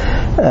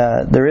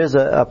is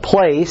a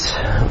place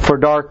for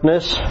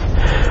darkness.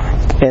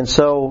 And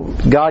so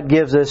God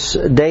gives us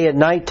day and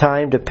night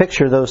time to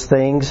picture those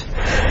things.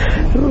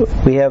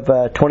 We have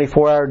a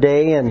 24-hour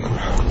day and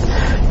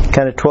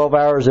kind of 12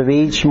 hours of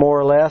each, more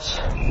or less.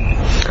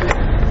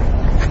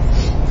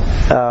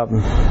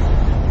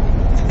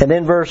 And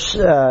then verse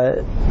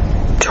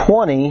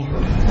 20,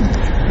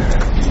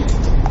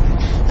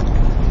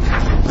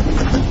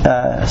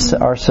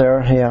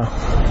 Sarah, yeah.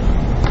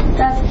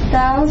 That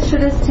thou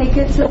shouldest take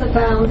it to the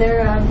bound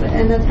thereof,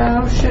 and that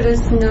thou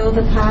shouldest know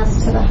the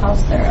path to the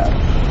house thereof.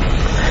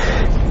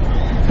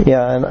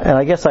 Yeah, and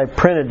I guess I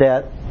printed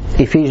that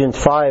Ephesians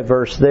 5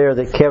 verse there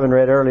that Kevin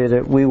read earlier,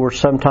 that we were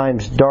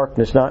sometimes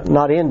darkness,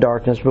 not in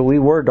darkness, but we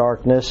were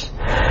darkness.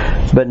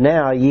 But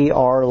now ye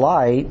are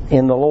light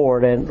in the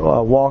Lord, and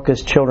walk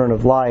as children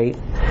of light.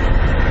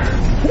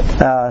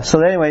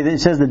 So anyway, it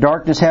says the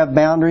darkness have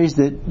boundaries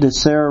that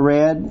Sarah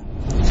read.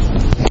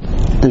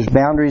 There's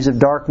boundaries of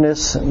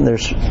darkness, and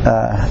there's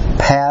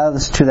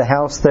paths to the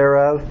house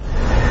thereof.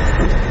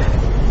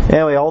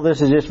 Anyway, all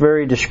this is just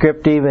very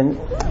descriptive. And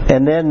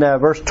then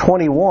verse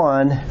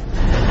 21,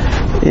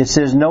 it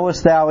says,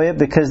 knowest thou it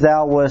because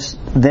thou wast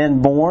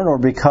then born, or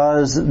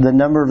because the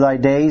number of thy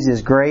days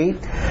is great?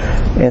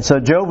 And so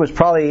Job was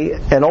probably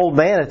an old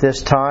man at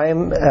this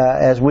time,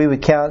 as we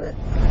would count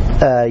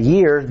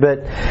years,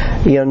 but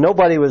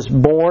nobody was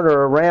born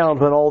or around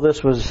when all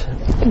this was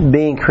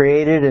being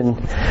created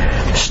and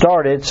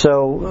started.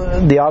 So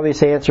the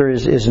obvious answer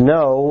is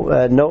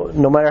no.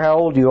 No matter how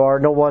old you are,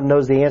 no one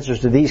knows the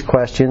answers to these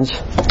questions.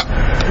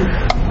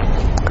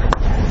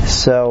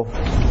 So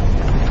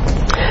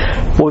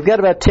we've got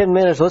about 10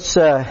 minutes. Let's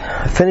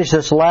finish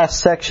this last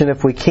section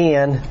if we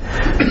can.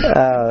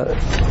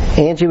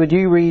 Angie, would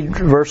you read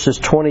verses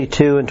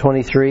 22 and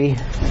 23?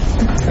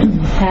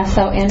 Hast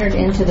thou entered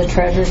into the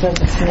treasures of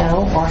the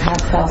snow, or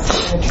hast thou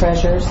seen the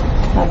treasures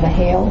of the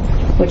hail,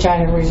 which I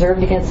have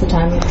reserved against the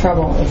time of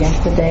trouble,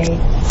 against the day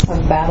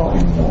of battle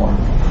and war?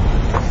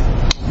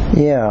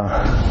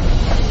 Yeah.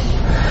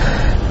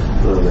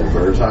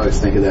 Verse. I always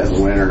think of that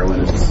in winter when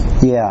it's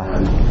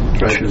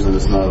treasures of the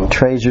snow.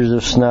 Treasures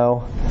of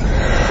snow.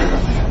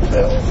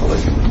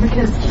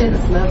 Because kids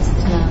love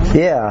snow.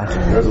 Yeah.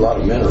 There's a lot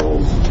of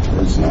minerals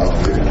in snow.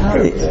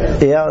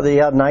 Yeah, they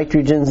have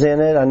nitrogens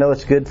in it. I know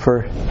it's good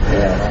for.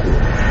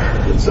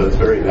 Yeah. So it's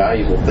very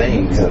valuable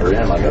things that are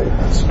in like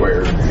a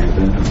square of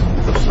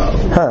snow.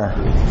 Huh.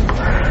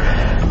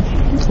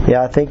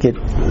 Yeah, I think it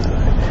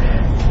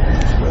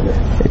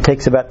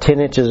takes about 10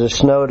 inches of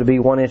snow to be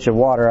 1 inch of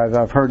water.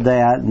 I've heard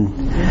that.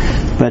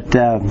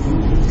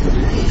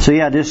 So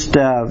yeah, just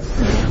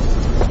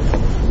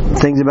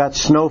things about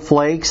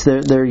snowflakes.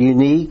 They're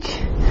unique.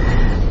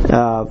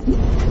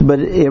 But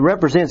it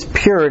represents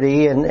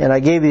purity, and I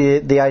gave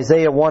you the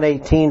Isaiah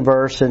 1:18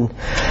 verse, and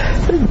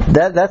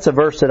that's a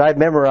verse that I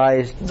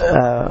memorized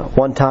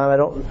one time. I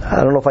don't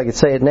know if I could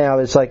say it now.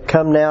 It's like,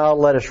 come now,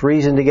 let us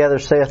reason together,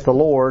 saith the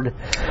Lord.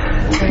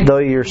 Though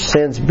your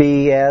sins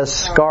be as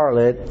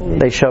scarlet,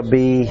 they shall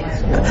be.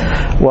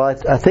 Well,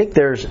 I think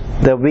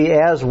they'll be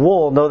as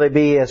wool. Though they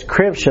be as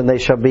crimson, they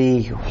shall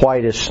be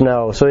white as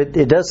snow. So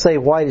it does say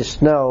white as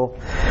snow,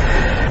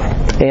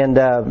 and.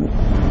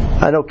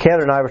 I know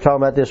Kevin and I were talking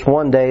about this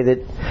one day that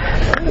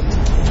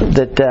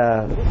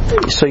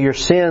so your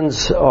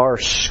sins are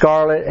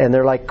scarlet and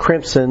they're like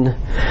crimson,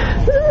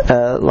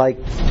 like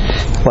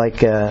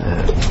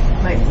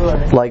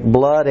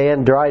blood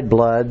and dried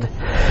blood,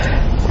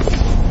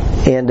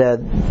 and that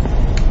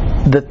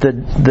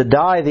the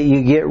dye that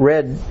you get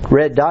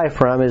red dye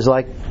from is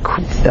like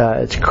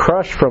it's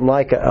crushed from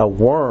like a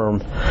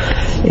worm.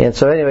 And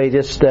so anyway,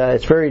 just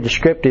it's very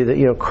descriptive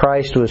that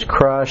Christ was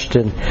crushed,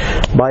 and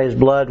by His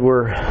blood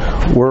we're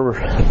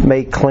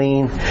made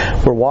clean.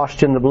 We're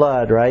washed in the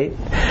blood, right?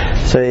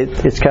 So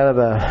it's kind of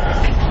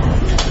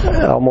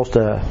almost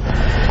a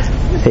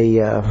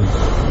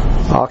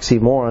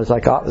oxymoron. It's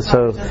like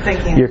so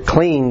you're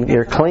clean.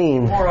 You're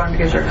clean. Moron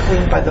because you're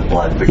clean by the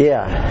blood. But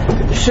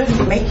it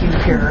shouldn't make you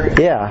pure.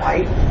 Yeah.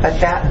 Right? But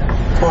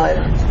that blood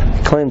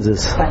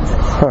cleanses.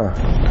 Huh.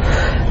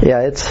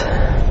 Yeah, it's.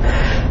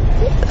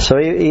 So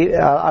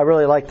I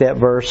really like that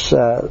verse,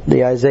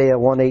 the Isaiah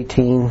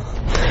 1:18,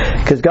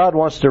 because God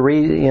wants to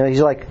He's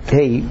like,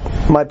 hey,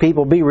 my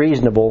people, be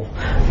reasonable.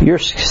 Your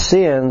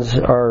sins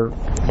are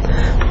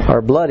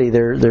bloody.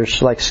 They're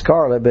like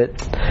scarlet, but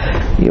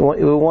we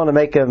want to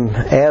make them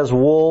as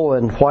wool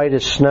and white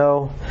as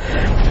snow.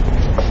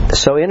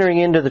 So entering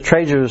into the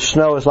treasures of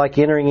snow is like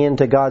entering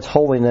into God's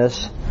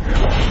holiness.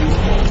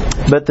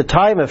 But the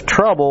time of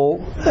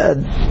trouble,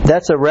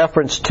 that's a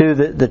reference to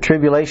the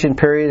tribulation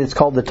period. It's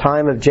called the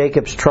time of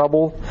Jacob's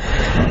trouble.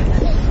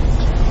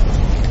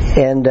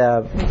 And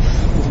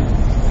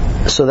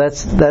so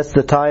that's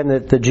the time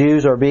that the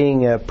Jews are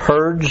being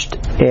purged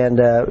and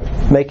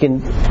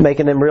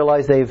making them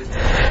realize they've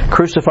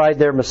crucified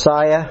their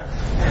Messiah.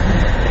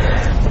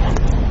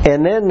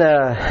 And then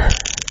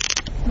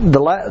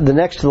the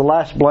next to the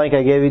last blank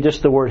I gave you,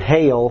 just the word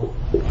hail.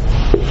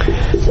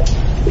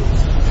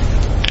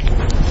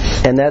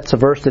 And that's a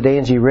verse that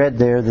Angie read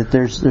there, that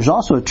there's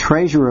also a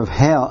treasure of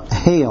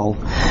hail.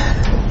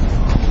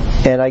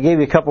 And I gave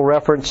you a couple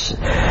references.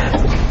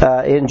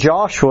 In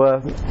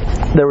Joshua,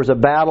 there was a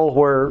battle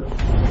where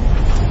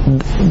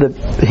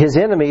his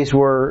enemies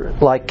were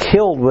like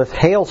killed with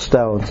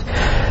hailstones,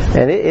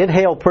 and it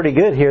hailed pretty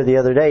good here the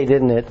other day,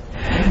 didn't it?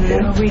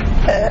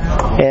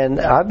 And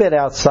I've been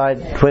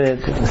outside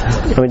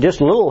when just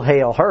a little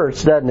hail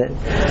hurts, doesn't it?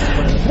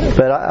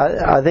 But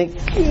I think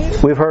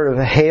we've heard of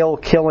hail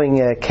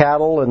killing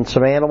cattle and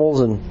some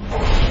animals and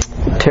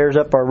tears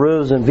up our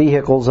roofs and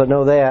vehicles. I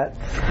know that.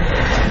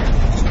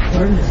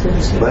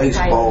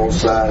 Baseball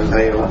size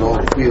hail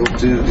don't feel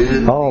too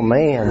good. Oh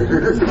man.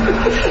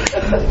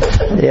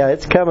 Yeah,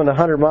 it's coming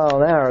 100 miles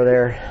an hour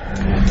there.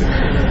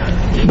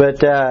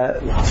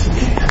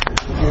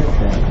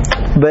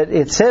 But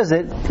it says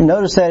that,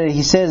 notice that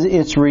he says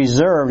it's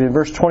reserved. In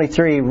verse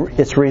 23,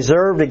 it's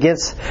reserved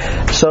against,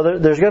 so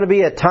there's going to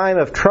be a time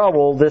of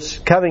trouble, this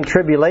coming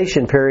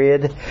tribulation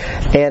period,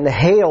 and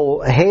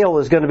hail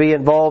is going to be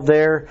involved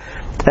there,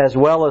 as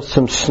well as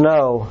some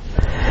snow.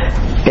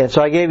 And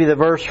so I gave you the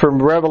verse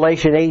from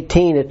Revelation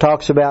 18. It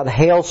talks about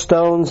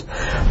hailstones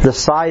the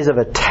size of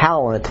a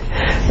talent.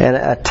 And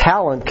a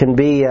talent can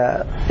be,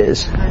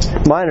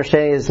 my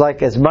understanding is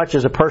like as much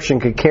as a person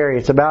could carry.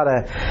 It's about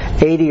a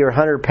 80 or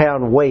 100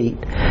 pound weight.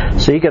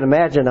 So you can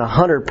imagine a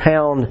 100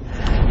 pound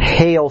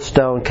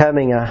hailstone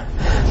coming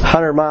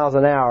 100 miles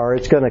an hour.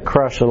 It's going to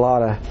crush do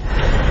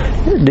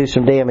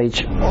some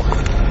damage.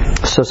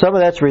 So some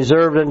of that's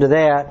reserved into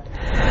that.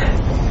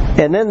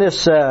 And then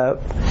this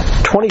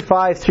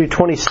 25 through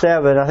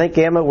 27, I think,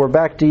 Emmett, we're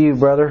back to you,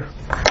 brother.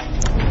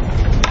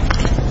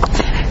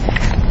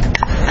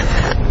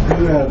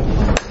 You have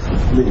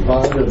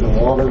divided the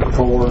water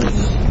cords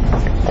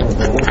or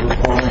the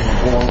overflowing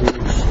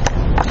waters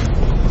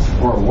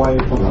or away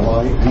from the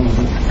lightning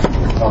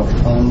of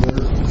thunder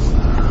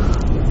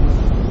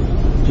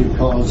to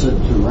cause it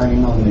to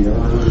rain on the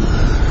earth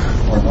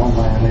where no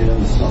man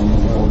is on the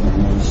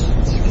wilderness,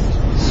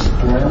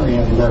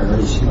 wherein there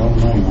is no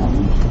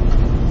man,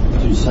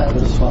 to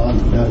satisfy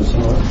the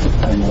desolate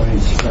and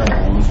waste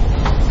ground,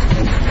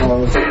 and to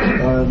cause the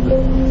blood of the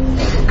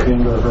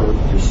tender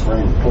earth to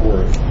spring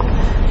forth.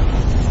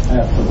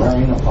 At the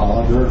rain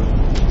upon her,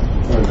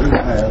 where who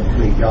hath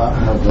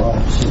begotten the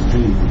drops of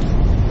dew.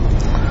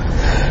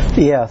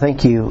 Yeah,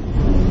 thank you.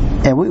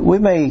 And we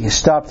may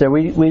stop there.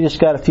 We just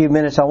got a few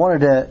minutes. I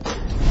wanted to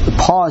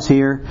pause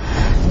here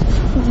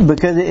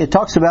because it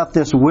talks about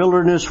this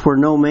wilderness where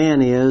no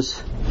man is.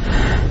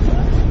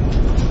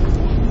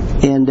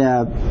 And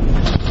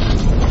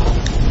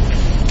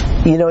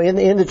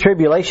in the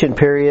tribulation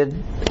period,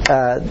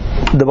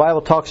 the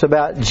Bible talks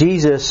about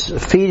Jesus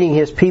feeding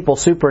His people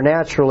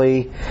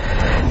supernaturally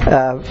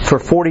for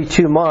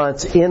 42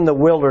 months in the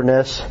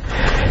wilderness.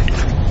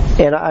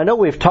 And I know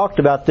we've talked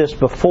about this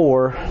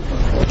before,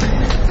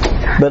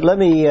 but let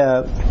me.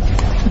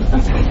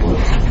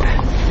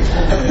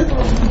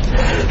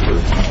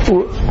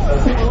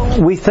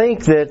 We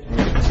think that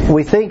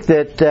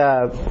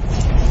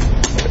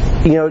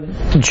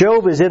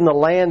Job is in the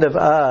land of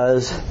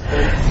Uz,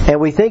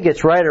 and we think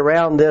it's right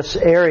around this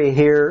area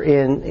here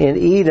in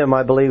Edom,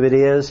 I believe it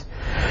is.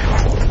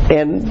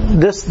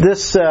 And this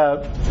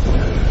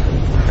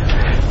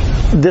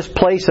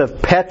place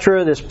of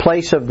Petra, this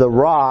place of the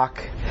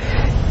rock,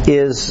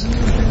 is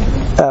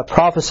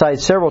prophesied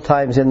several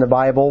times in the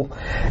Bible.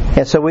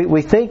 And so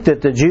we think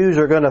that the Jews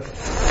are going to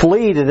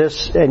flee to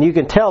this, and you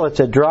can tell it's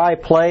a dry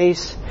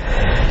place.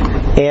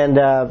 And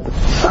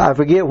I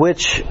forget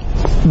which,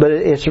 but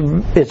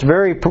it's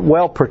very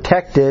well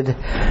protected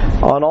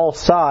on all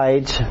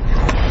sides.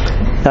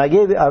 And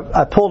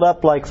I pulled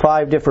up like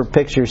 5 different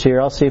pictures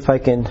here. I'll see if I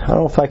don't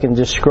know if I can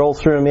just scroll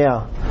through them.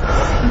 Yeah.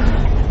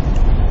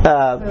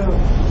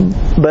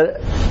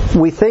 But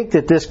we think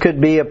that this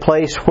could be a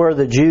place where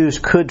the Jews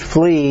could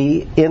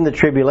flee in the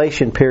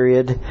tribulation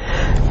period,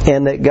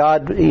 and that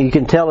God, you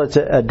can tell it's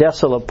a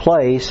desolate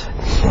place.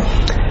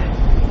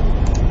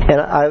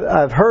 And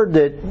I've heard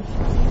that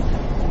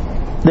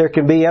there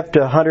can be up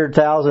to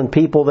 100,000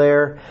 people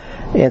there,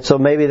 and so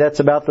maybe that's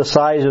about the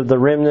size of the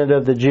remnant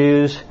of the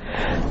Jews.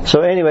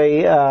 So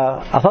anyway,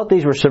 I thought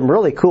these were some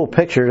really cool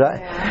pictures.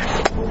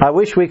 I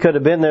wish we could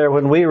have been there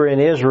when we were in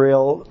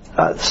Israel.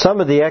 Some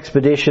of the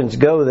expeditions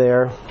go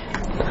there.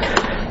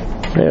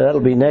 Yeah, that'll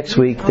be next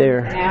week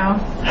there. Now?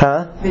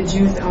 Huh? The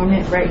Jews own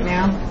it right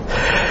now?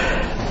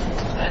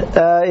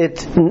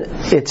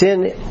 It's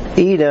in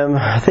Edom.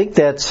 I think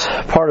that's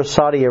part of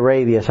Saudi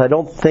Arabia. So I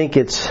don't think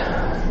it's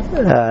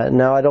I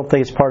don't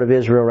think it's part of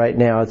Israel right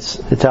now.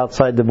 It's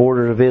outside the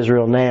border of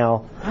Israel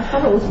now. I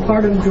thought it was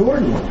part of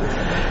Jordan.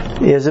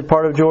 Is it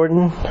part of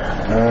Jordan?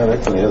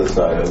 That's on the other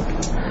side of.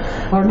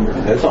 Pardon?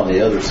 That's on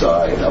the other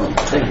side. I don't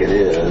think it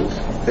is.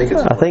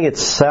 I think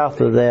it's south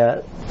of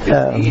that.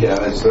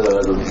 It's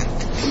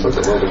the book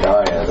of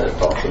Obadiah that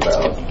talks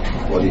about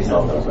what he's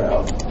talking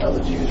about. How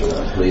the Jews are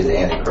going to flee the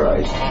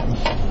Antichrist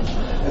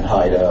and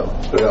hide up.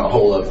 They're going to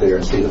hole up there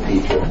and see the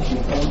future.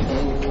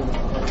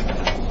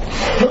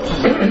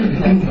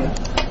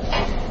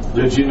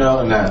 Did you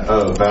know in that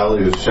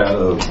valley of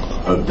shadow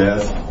of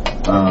death,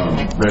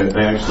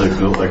 they actually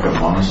built like a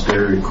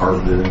monastery,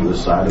 carved it into the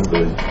side of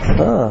the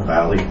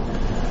valley?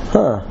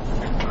 Huh.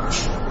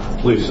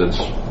 At least that's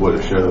what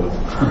it showed.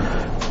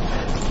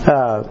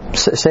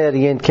 Say it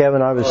again,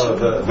 Kevin. I was.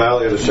 The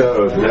Valley of the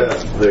Shadow of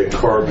Death. They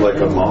carved like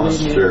a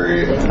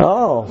monastery.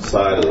 Oh.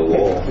 Side of the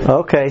wall.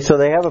 Okay, so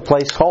they have a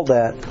place called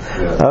that.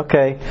 Yeah.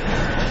 Okay.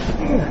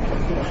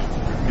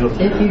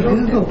 If you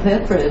Google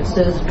Petra, it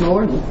says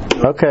Jordan.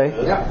 Okay.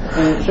 Yeah,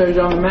 and it shows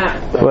you on the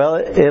map. Well,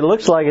 it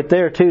looks like it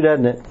there too,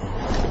 doesn't it?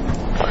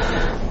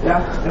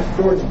 Yeah, that's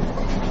Jordan.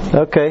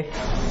 Okay.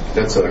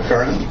 That's a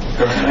current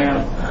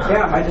land?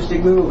 Yeah, I just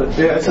did Google it.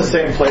 Yeah, it's the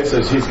same place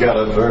as he's got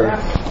up there.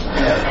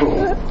 Yeah, cool.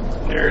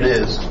 There it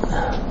is.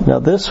 Now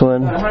this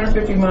one.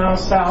 150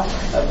 miles south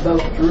of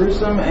both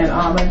Jerusalem and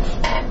Homage,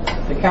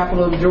 the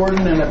capital of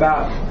Jordan, and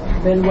about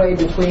midway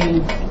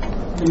between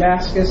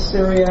Damascus,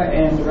 Syria,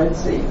 and the Red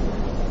Sea.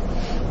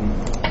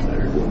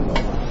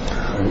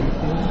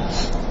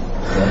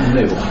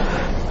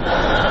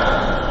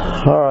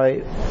 All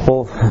right.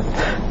 Well,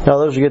 no,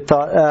 those are good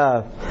thoughts.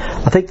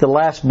 I think the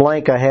last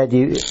blank I had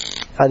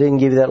I didn't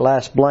give you that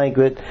last blank,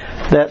 but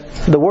that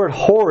the word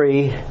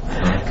hoary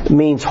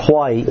means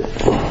white.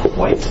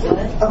 White?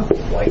 Oh,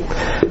 white.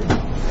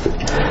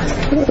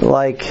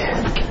 Like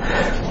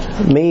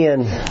me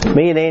and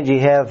Angie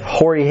have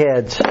hoary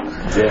heads.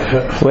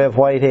 Yeah. We have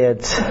white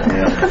heads.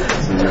 Yeah.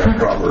 It's in the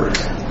Proverbs.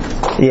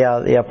 Yeah.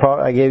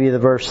 I gave you the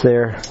verse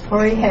there.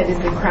 Hoary head is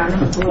the crown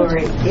of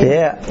glory.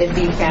 It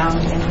be found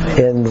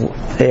in the...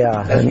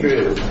 That's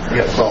true.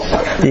 You have to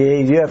qualify that. Yeah,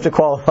 you have to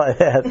qualify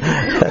that.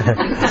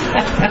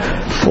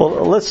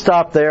 Well, let's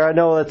stop there. I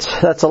know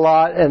that's a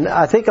lot, and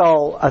I think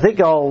I'll kind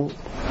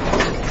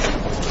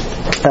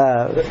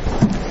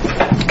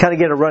of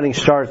get a running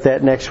start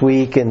that next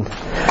week, and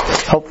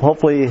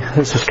hopefully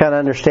this is kind of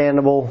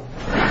understandable.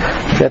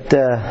 That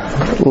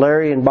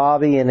Larry and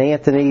Bobby and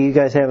Anthony, you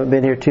guys haven't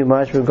been here too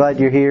much, but I'm glad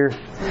you're here.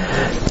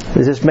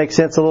 Does this make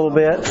sense a little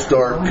bit?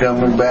 Start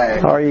coming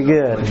back. Are you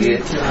good?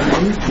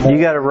 You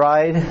got a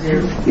ride?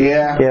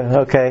 Yeah. Yeah,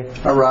 okay.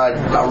 I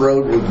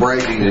rode with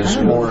Brady this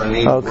morning.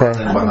 He's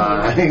running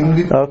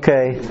behind.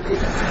 Okay.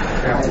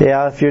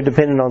 Yeah, if you're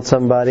dependent on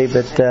somebody.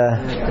 But,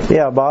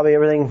 yeah, Bobby,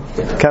 everything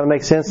kind of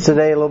makes sense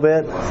today a little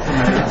bit?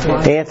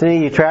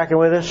 Anthony, you tracking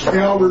with us?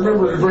 Yeah, I'll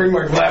remember to bring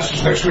my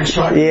glasses next week.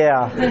 So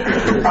Yeah.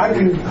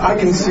 I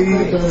can see.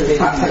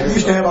 I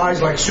used to have eyes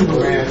like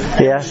Superman.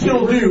 Yeah. I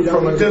still do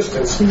from a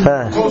distance.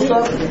 Close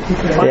up.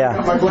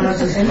 Yeah. My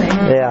glasses.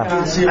 Yeah.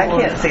 I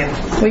can't see them.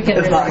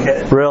 It's not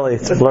good. Really?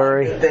 It's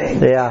blurry?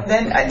 Yeah.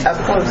 Then up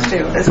close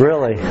too. It's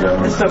Really?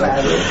 It's so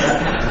bad.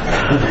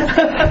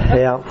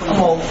 Yeah.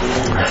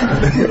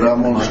 But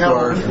I'm going to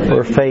start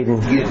We're fading.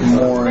 getting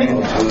more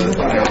into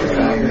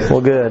it.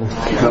 Well, good.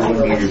 Coming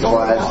to your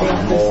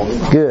classes more.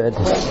 Good.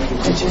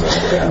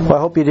 Well, I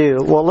hope you do.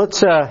 Well,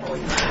 let's.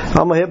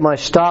 I'm gonna hit my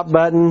stop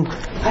button.